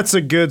 Gigante? That's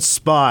a good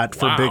spot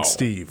for Wow. Big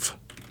Steve.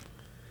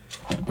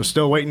 We're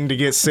still waiting to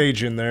get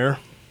Sage in there.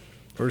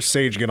 Where's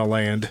Sage going to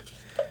land?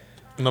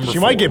 Number She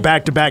 4. might get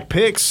back-to-back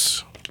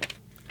picks.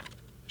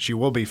 She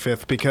will be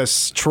 5th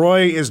because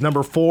Troy is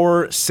number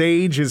 4,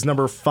 Sage is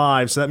number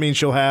 5, so that means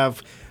she'll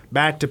have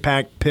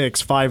back-to-back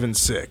picks 5 and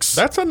 6.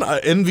 That's an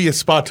envious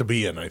spot to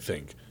be in, I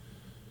think.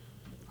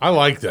 I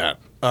like that.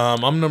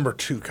 I'm number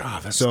 2.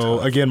 God, that's So,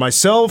 tough. again,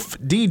 myself,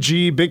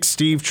 DG, Big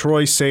Steve,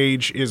 Troy,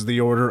 Sage is the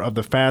order of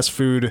the fast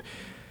food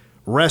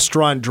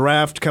restaurant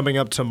draft coming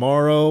up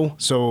tomorrow.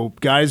 So,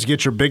 guys,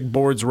 get your big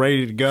boards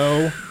ready to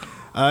go.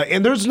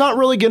 And there's not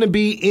really going to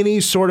be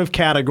any sort of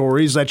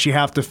categories that you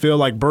have to fill,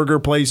 like burger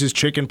places,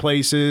 chicken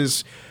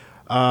places,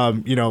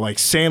 like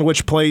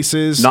sandwich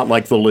places. Not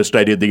like the list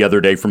I did the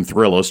other day from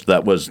Thrillist.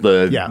 That was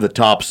the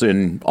tops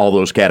in all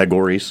those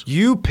categories.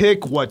 You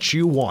pick what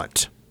you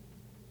want.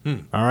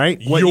 All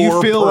right? What you Your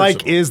feel like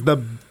personal. is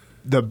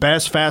the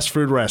best fast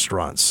food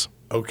restaurants.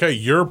 Okay,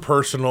 you're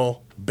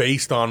personal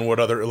based on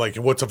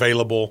what's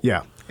available.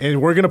 Yeah. And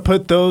we're going to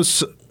put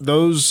those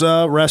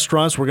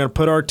restaurants, we're going to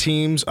put our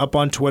teams up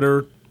on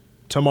Twitter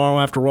tomorrow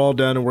after we're all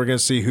done, and we're going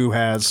to see who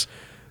has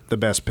the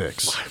best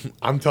picks.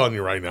 I'm telling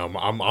you right now,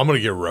 I'm going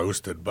to get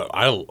roasted, but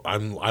I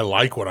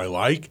like what I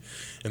like,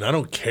 and I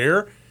don't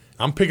care.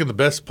 I'm picking the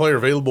best player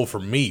available for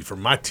me, for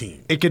my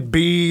team. It could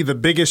be the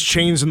biggest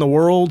chains in the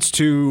world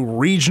to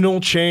regional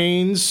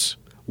chains,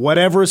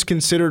 whatever is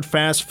considered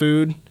fast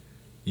food.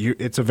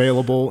 It's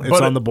available. It's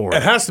But on the board.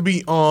 It has to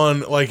be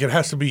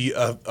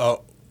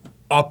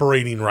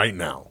operating right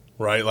now,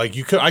 right? Like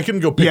I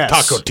couldn't go pick Yes.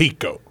 Taco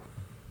Tico.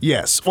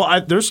 Yes.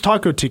 Well, there's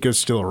Taco Ticos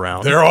still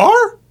around. There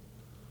are?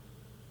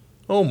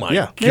 Oh my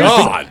Yeah.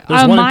 God.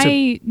 There's one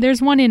in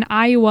There's one in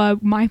Iowa.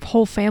 My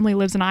whole family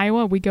lives in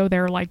Iowa. We go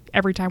there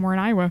every time we're in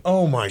Iowa.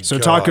 Oh my So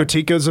God. Taco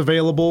Tico's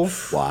available.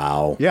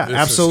 Wow. Yeah, This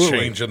absolutely.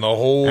 is changing the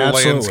whole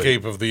Absolutely.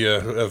 landscape of the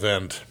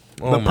event.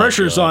 Oh The my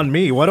pressure's God. on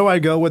me. What do I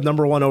go with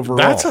number 1 overall?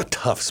 That's a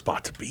tough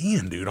spot to be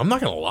in, dude. I'm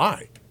not going to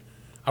lie.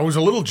 I was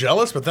a little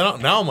jealous, but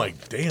now I'm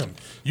like, damn,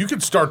 you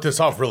could start this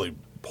off really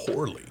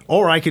poorly.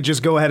 Or I could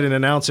just go ahead and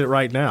announce it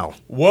right now.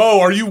 Whoa,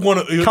 are you one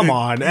of... Come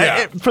on.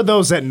 Yeah. For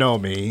those that know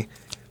me,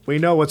 we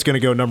know what's going to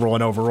go number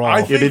one overall.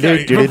 I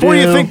think Before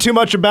you think too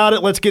much about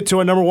it, let's get to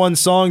a number one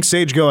song.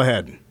 Sage, go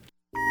ahead.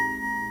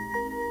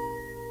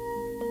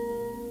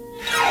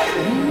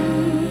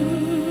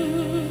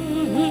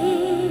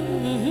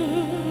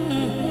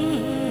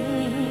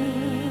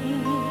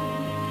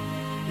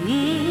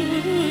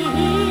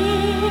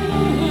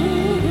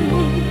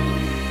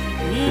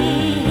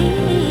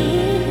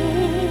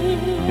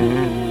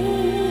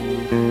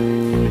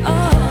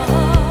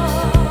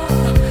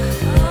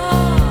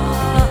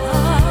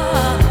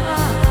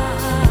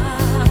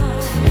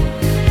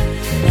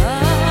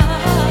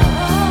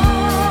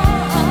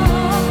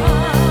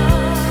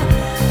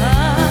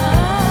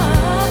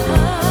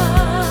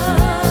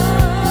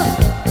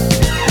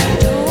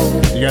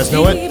 You guys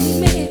know it?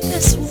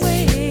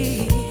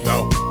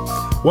 No.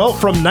 Well,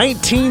 from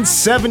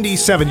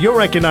 1977, you'll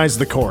recognize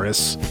the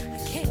chorus.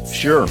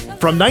 Sure.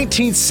 From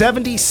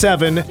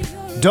 1977,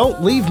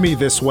 Don't Leave Me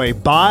This Way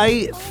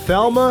by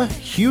Thelma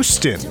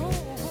Houston.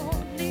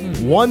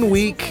 1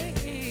 week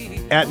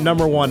at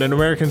number one, an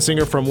American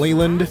singer from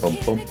Leland,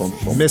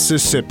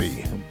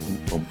 Mississippi.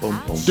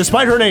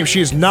 Despite her name,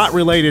 she is not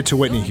related to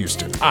Whitney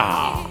Houston.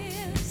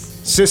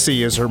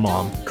 Sissy is her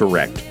mom.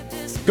 Correct.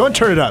 Go and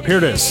turn it up. Here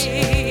it is.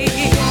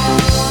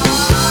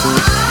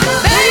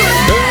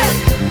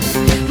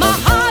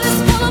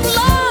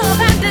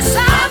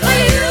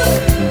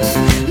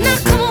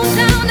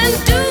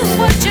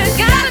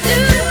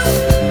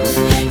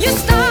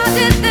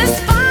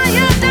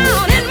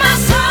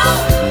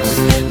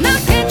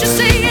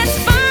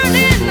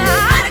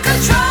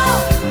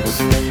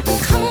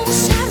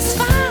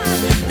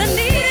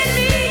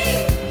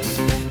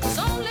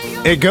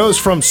 It goes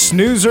from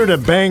snoozer to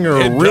banger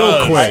It real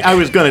does. quick. I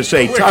was going to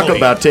say, talk Quickly.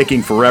 about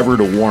taking forever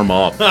to warm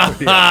up.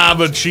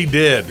 But she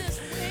did.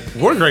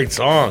 What a great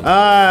song.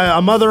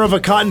 A mother of a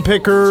cotton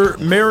picker,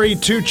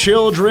 married 2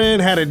 children,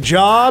 had a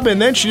job,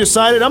 and then she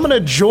decided, I'm going to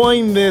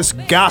join this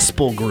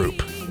gospel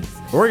group.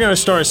 We're going to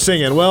start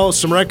singing. Well,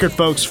 some record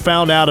folks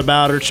found out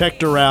about her,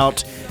 checked her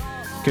out,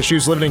 because she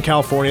was living in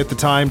California at the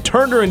time,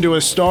 turned her into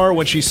a star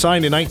when she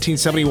signed in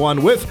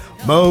 1971 with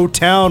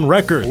Motown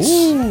Records.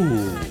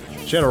 Ooh.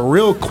 She had a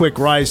real quick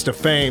rise to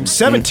fame.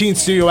 17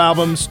 studio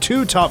albums,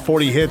 2 top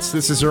 40 hits.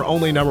 This is her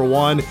only number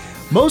one.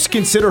 Most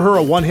consider her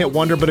a one-hit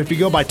wonder, but if you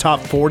go by top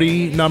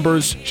 40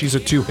 numbers, she's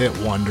a 2-hit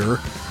wonder.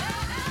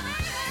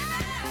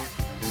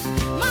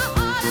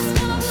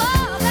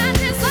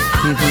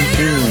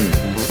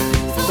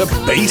 The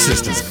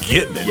bassist is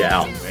getting it.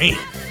 Yeah. Man.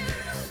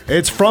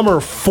 It's from her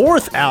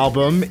 4th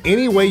album,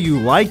 Any Way You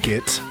Like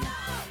It,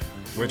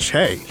 which,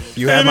 hey,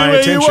 you had my Anyway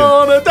you attention.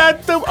 want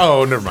it,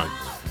 oh, never mind.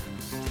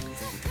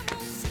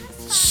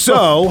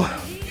 So,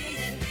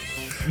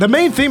 the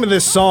main theme of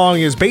this song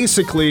is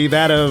basically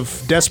that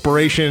of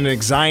desperation and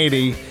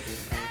anxiety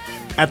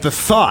at the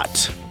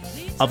thought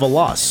of a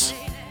loss.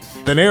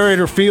 The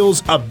narrator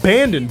feels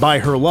abandoned by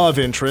her love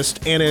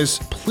interest and is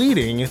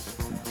pleading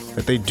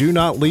that they do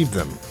not leave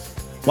them.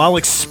 While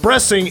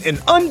expressing an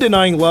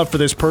undenying love for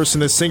this person,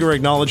 the singer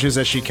acknowledges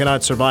that she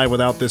cannot survive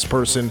without this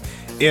person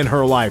in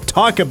her life.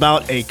 Talk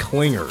about a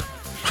clinger.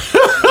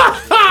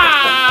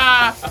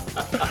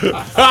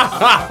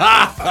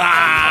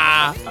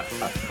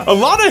 A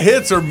lot of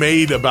hits are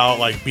made about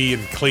like being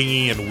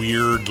clingy and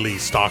weirdly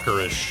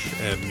stalkerish,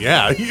 and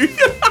yeah,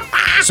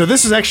 So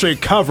this is actually a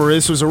cover.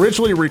 This was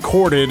originally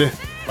recorded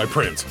by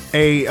Prince.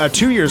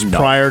 2 years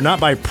prior, not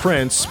by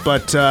Prince,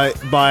 but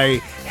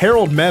by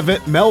Harold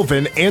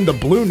Melvin and the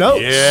Blue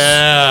Notes.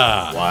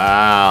 Yeah,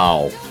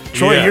 Wow.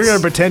 Troy, Yes. you're going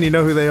to pretend you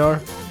know who they are?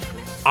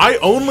 I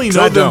only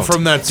know I them don't.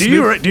 from that. Do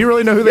you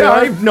really know who they Yeah,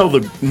 I are? know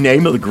the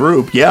name of the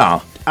group. Yeah.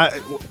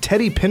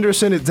 Teddy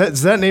Penderson,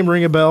 does that name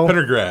ring a bell?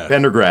 Pendergrass.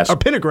 Pendergrass. Or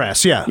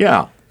Pendergrass, yeah.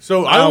 Yeah.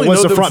 So I only was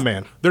know the them front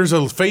man. There's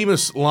a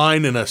famous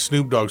line in a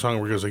Snoop Dogg song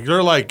where he goes like,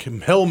 "You're like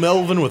Hell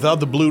Melvin without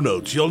the Blue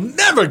Notes. You'll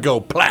never go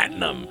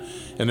platinum."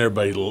 And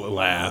everybody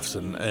laughs,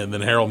 and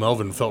then Harold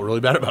Melvin felt really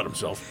bad about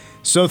himself.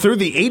 So through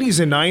the 80s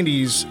and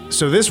 90s,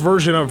 so this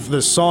version of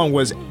this song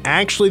was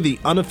actually the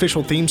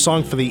unofficial theme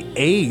song for the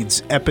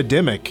AIDS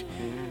epidemic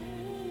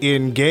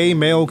in gay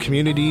male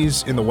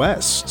communities in the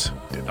West.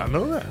 Did not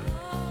know that.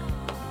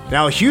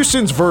 Now,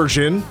 Houston's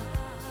version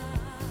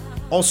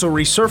also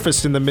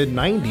resurfaced in the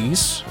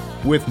mid-90s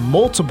with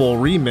multiple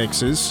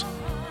remixes.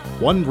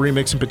 One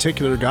remix in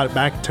particular got it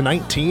back to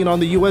 19 on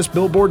the U.S.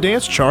 Billboard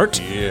Dance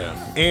Chart Yeah.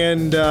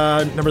 and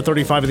number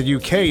 35 in the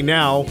UK.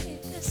 Now,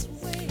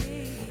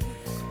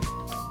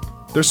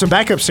 there's some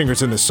backup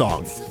singers in this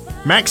song.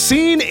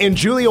 Maxine and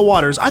Julia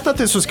Waters. I thought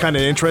this was kind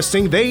of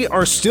interesting. They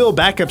are still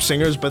backup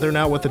singers, but they're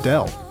now with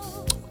Adele.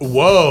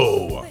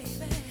 Whoa.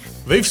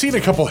 They've seen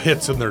a couple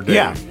hits in their day.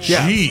 Yeah.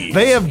 Jeez.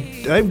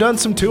 They've done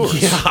some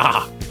tours.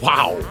 Yeah.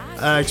 Wow.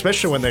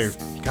 Especially when they,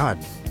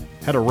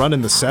 had a run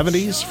in the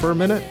 70s for a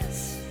minute.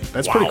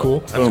 That's pretty Wow. cool.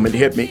 Boom, it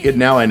hit me.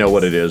 Now I know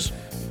what it is.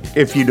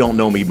 If you don't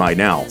know me by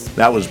now,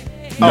 that was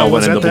No One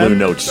was in the that Blue them?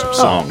 Notes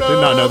song. Did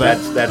not know that.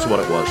 That's what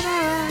it was.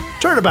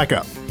 Turn it back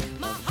up.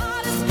 My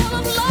heart is full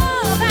of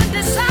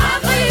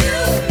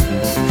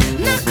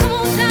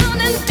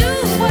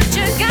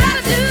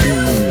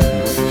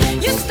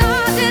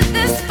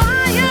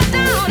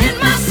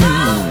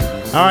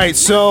All right,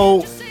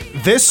 so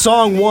this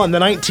song won the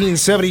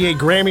 1978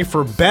 Grammy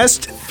for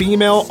Best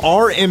Female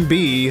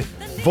R&B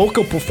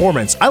Vocal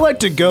Performance. I like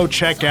to go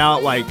check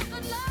out, like,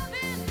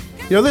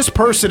 you know, this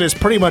person is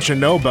pretty much a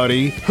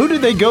nobody. Who did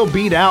they go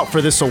beat out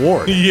for this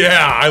award?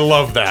 Yeah, I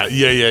love that.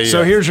 Yeah.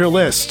 So here's your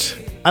list.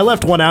 I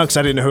left one out because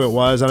I didn't know who it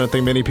was. I don't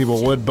think many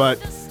people would, but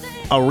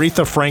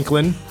Aretha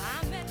Franklin,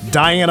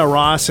 Diana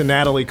Ross, and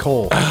Natalie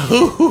Cole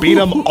beat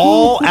them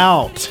all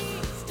out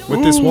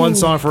with this one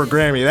song for a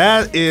Grammy.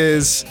 That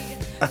is,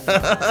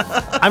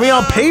 I mean,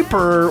 on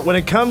paper, when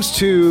it comes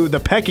to the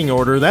pecking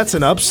order, that's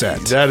an upset.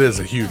 That is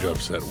a huge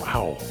upset.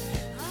 Wow.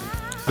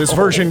 This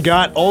version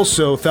got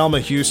also Thelma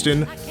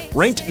Houston,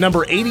 ranked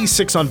number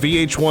 86 on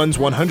VH1's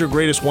 100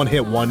 Greatest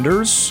One-Hit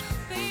Wonders,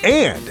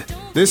 and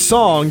this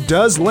song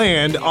does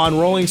land on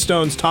Rolling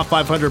Stone's Top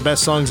 500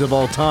 Best Songs of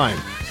All Time.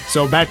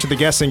 So back to the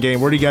guessing game.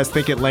 Where do you guys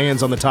think it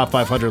lands on the Top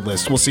 500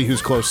 list? We'll see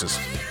who's closest.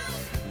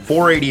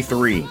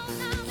 483.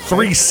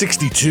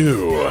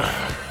 362.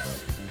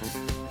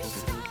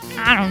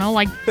 I don't know,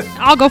 like,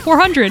 I'll go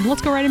 400.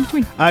 Let's go right in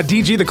between.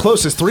 DG the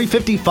closest,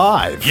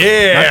 355.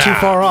 Yeah. Not too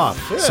far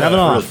off. 7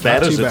 off. As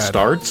bad Not as too it bad.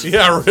 starts.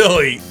 Yeah,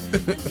 really.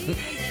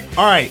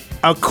 All right,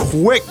 a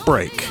quick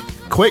break.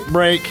 Quick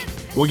break.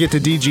 We'll get to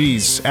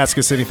DG's Ask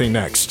Us Anything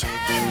next. Need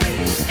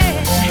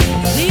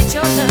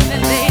your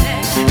loving, lady.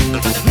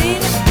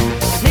 Need it.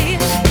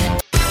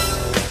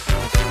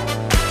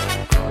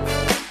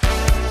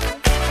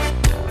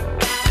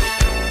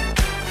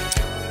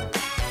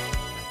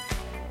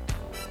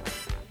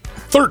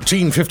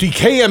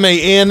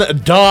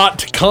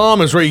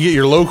 1350KMAN.com is where you get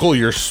your local,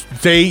 your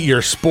state,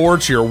 your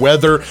sports, your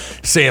weather.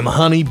 Sam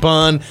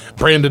Honeybun,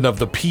 Brandon of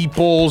the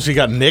Peoples. You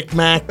got Nick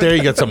Mac there.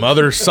 You got some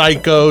other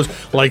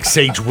psychos like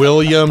Sage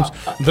Williams.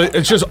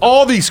 It's just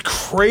all these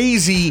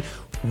crazy,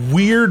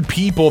 weird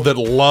people that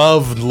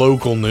love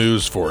local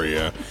news for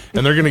you.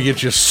 And they're going to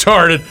get you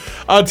started.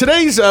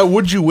 Today's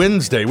Would You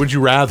Wednesday. Would you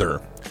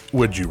rather?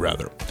 Would you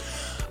rather?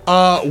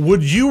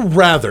 Would you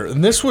rather?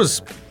 And this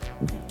was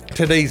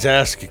today's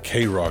Ask a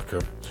K-Rocker.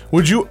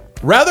 Would you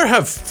rather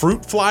have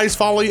fruit flies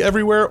follow you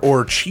everywhere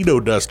or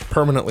Cheeto dust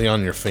permanently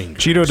on your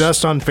fingers? Cheeto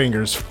dust on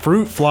fingers.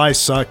 Fruit flies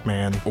suck,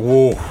 man.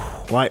 Whoa.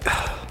 Like,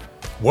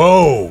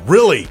 Whoa,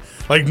 really?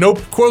 Like no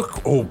quote?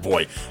 Oh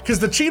boy. Because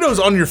the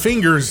Cheetos on your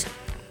fingers,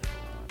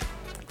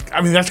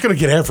 I mean, that's going to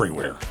get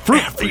everywhere.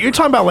 you're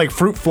talking about like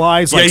fruit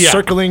flies, like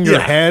circling your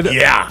head?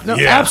 Yeah. No,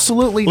 yeah.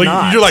 absolutely like,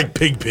 not. You're like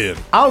Pigpen.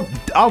 I'll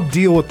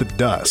deal with the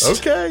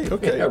dust. Okay.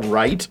 Yeah,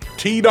 right.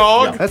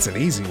 T-Dog. That's an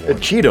easy one.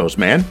 Cheetos,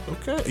 man.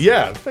 Okay.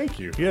 Yeah, thank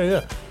you.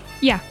 Yeah.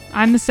 Yeah,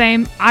 I'm the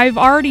same. I've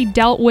already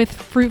dealt with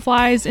fruit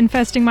flies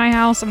infesting my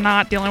house. I'm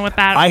not dealing with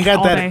that I had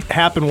all that day.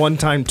 happen one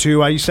time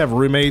too. I used to have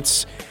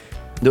roommates.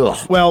 Ugh.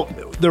 Well,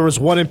 there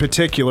was one in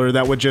particular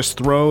that would just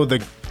throw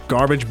the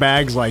garbage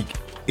bags like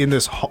in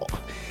this hall.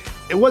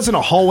 It wasn't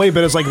a hallway, but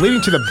it was like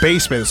leading to the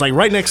basement. It's like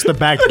right next to the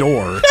back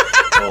door.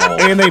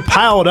 And they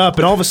piled up,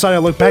 and all of a sudden I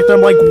look back there,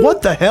 I'm like,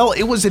 what the hell?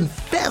 It was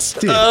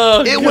infested.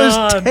 It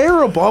was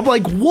terrible. I'm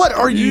like, what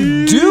are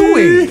you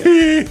doing?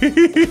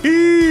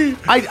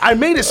 I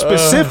made it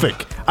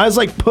specific. I was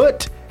like,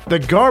 put the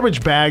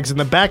garbage bags in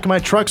the back of my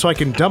truck so I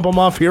can dump them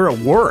off here at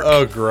work.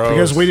 Oh, gross.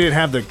 Because we didn't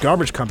have the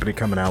garbage company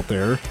coming out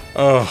there. Bed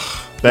We're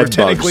bugs.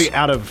 technically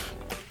out of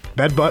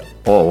bed bug.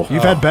 Oh.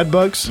 You've had bed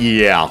bugs?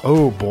 Yeah.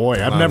 Oh boy,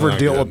 I've never Not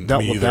dealt good. with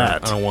Me either.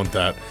 that. I don't want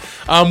that.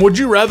 Would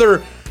you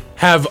rather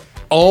have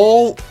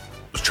all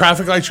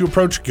traffic lights you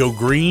approach go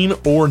green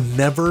or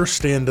never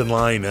stand in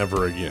line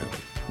ever again?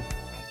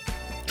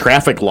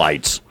 Traffic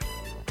lights.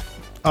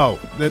 Oh,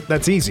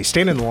 that's easy.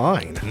 Stand in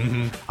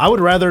line. I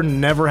would rather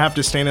never have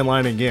to stand in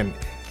line again.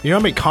 You know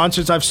how many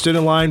concerts I've stood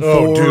in line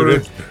Oh, for?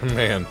 dude,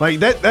 man. Like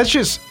that's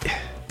just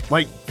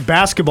like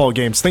basketball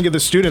games. Think of the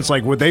students.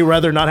 Like, would they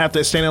rather not have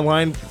to stand in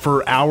line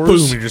for hours?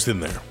 Boom, you're just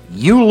in there.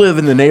 You live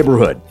in the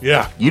neighborhood.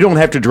 Yeah. You don't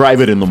have to drive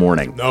it in the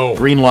morning. No.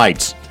 Green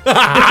lights.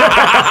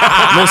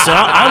 Listen,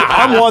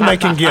 I'm one that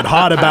can get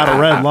hot about a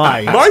red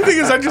light. My thing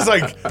is, I just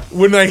like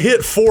when I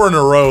hit 4 in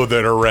a row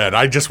that are red,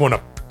 I just want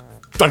to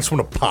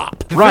pop.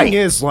 The Right. thing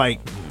is,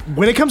 like,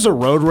 when it comes to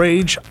road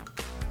rage,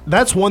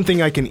 that's one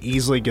thing I can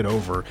easily get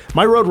over.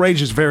 My road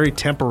rage is very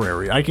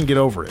temporary. I can get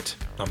over it.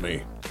 Not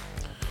me.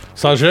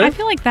 Sajay? I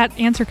feel like that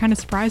answer kind of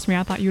surprised me.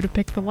 I thought you would have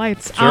picked the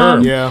lights. Sure.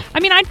 Yeah. I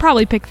mean, I'd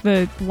probably pick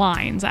the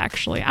lines,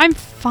 actually. I'm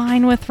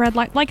fine with red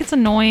light. Like, it's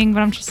annoying, but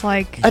I'm just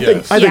like, I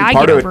think I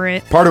part get of over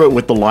it. Part of it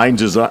with the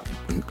lines is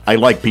I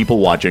like people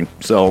watching,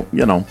 so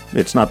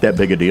it's not that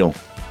big a deal.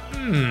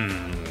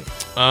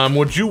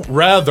 Would you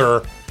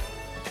rather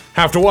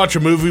have to watch a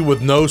movie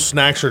with no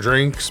snacks or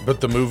drinks,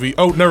 but the movie...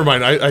 Oh, never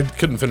mind. I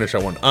couldn't finish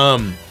that one.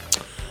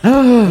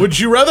 Would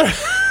you rather...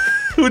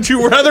 Would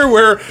you rather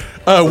wear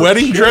a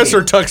wedding dress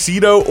or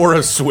tuxedo or a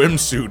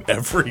swimsuit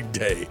every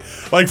day?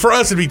 Like, for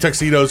us, it'd be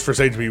tuxedos. For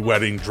Sage, it'd be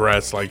wedding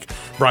dress, like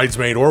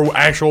bridesmaid or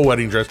actual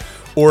wedding dress,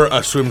 or a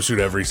swimsuit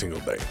every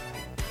single day.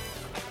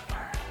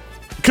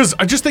 Because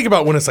I just think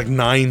about when it's like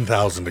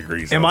 9,000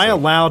 degrees. Am I outside.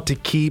 allowed to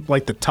keep,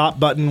 like, the top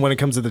button when it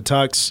comes to the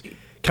tux?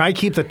 Can I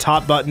keep the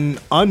top button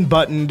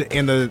unbuttoned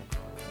and the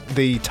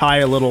the tie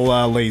a little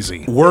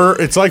lazy.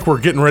 It's like we're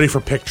getting ready for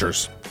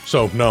pictures.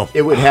 So no.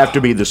 It would have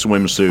to be the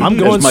swimsuit. I'm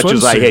going as much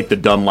as I swimsuit. hate the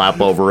Dunlap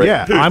over it.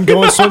 Yeah, I'm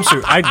going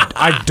swimsuit.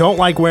 I don't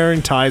like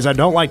wearing ties. I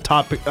don't like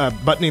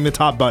buttoning the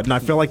top button. I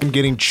feel like I'm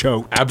getting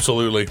choked.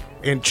 Absolutely.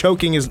 And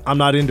choking I'm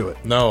not into it.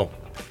 No.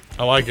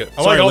 I like it.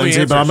 I Sorry, like all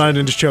Lindsay, the but I'm answers. not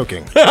into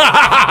choking.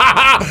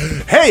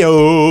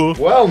 Hey-o.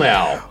 Well,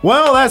 now.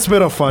 Well, that's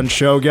been a fun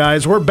show,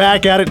 guys. We're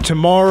back at it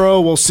tomorrow.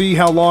 We'll see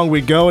how long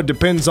we go. It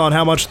depends on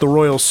how much the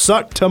Royals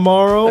suck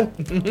tomorrow.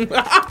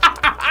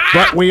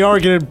 But we are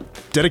going to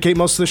dedicate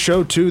most of the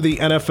show to the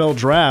NFL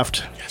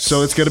draft.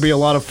 So it's going to be a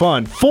lot of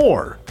fun.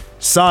 For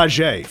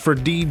Sajay, for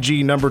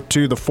DG number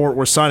 2, the Fort,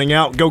 we're signing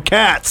out. Go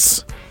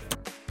Cats!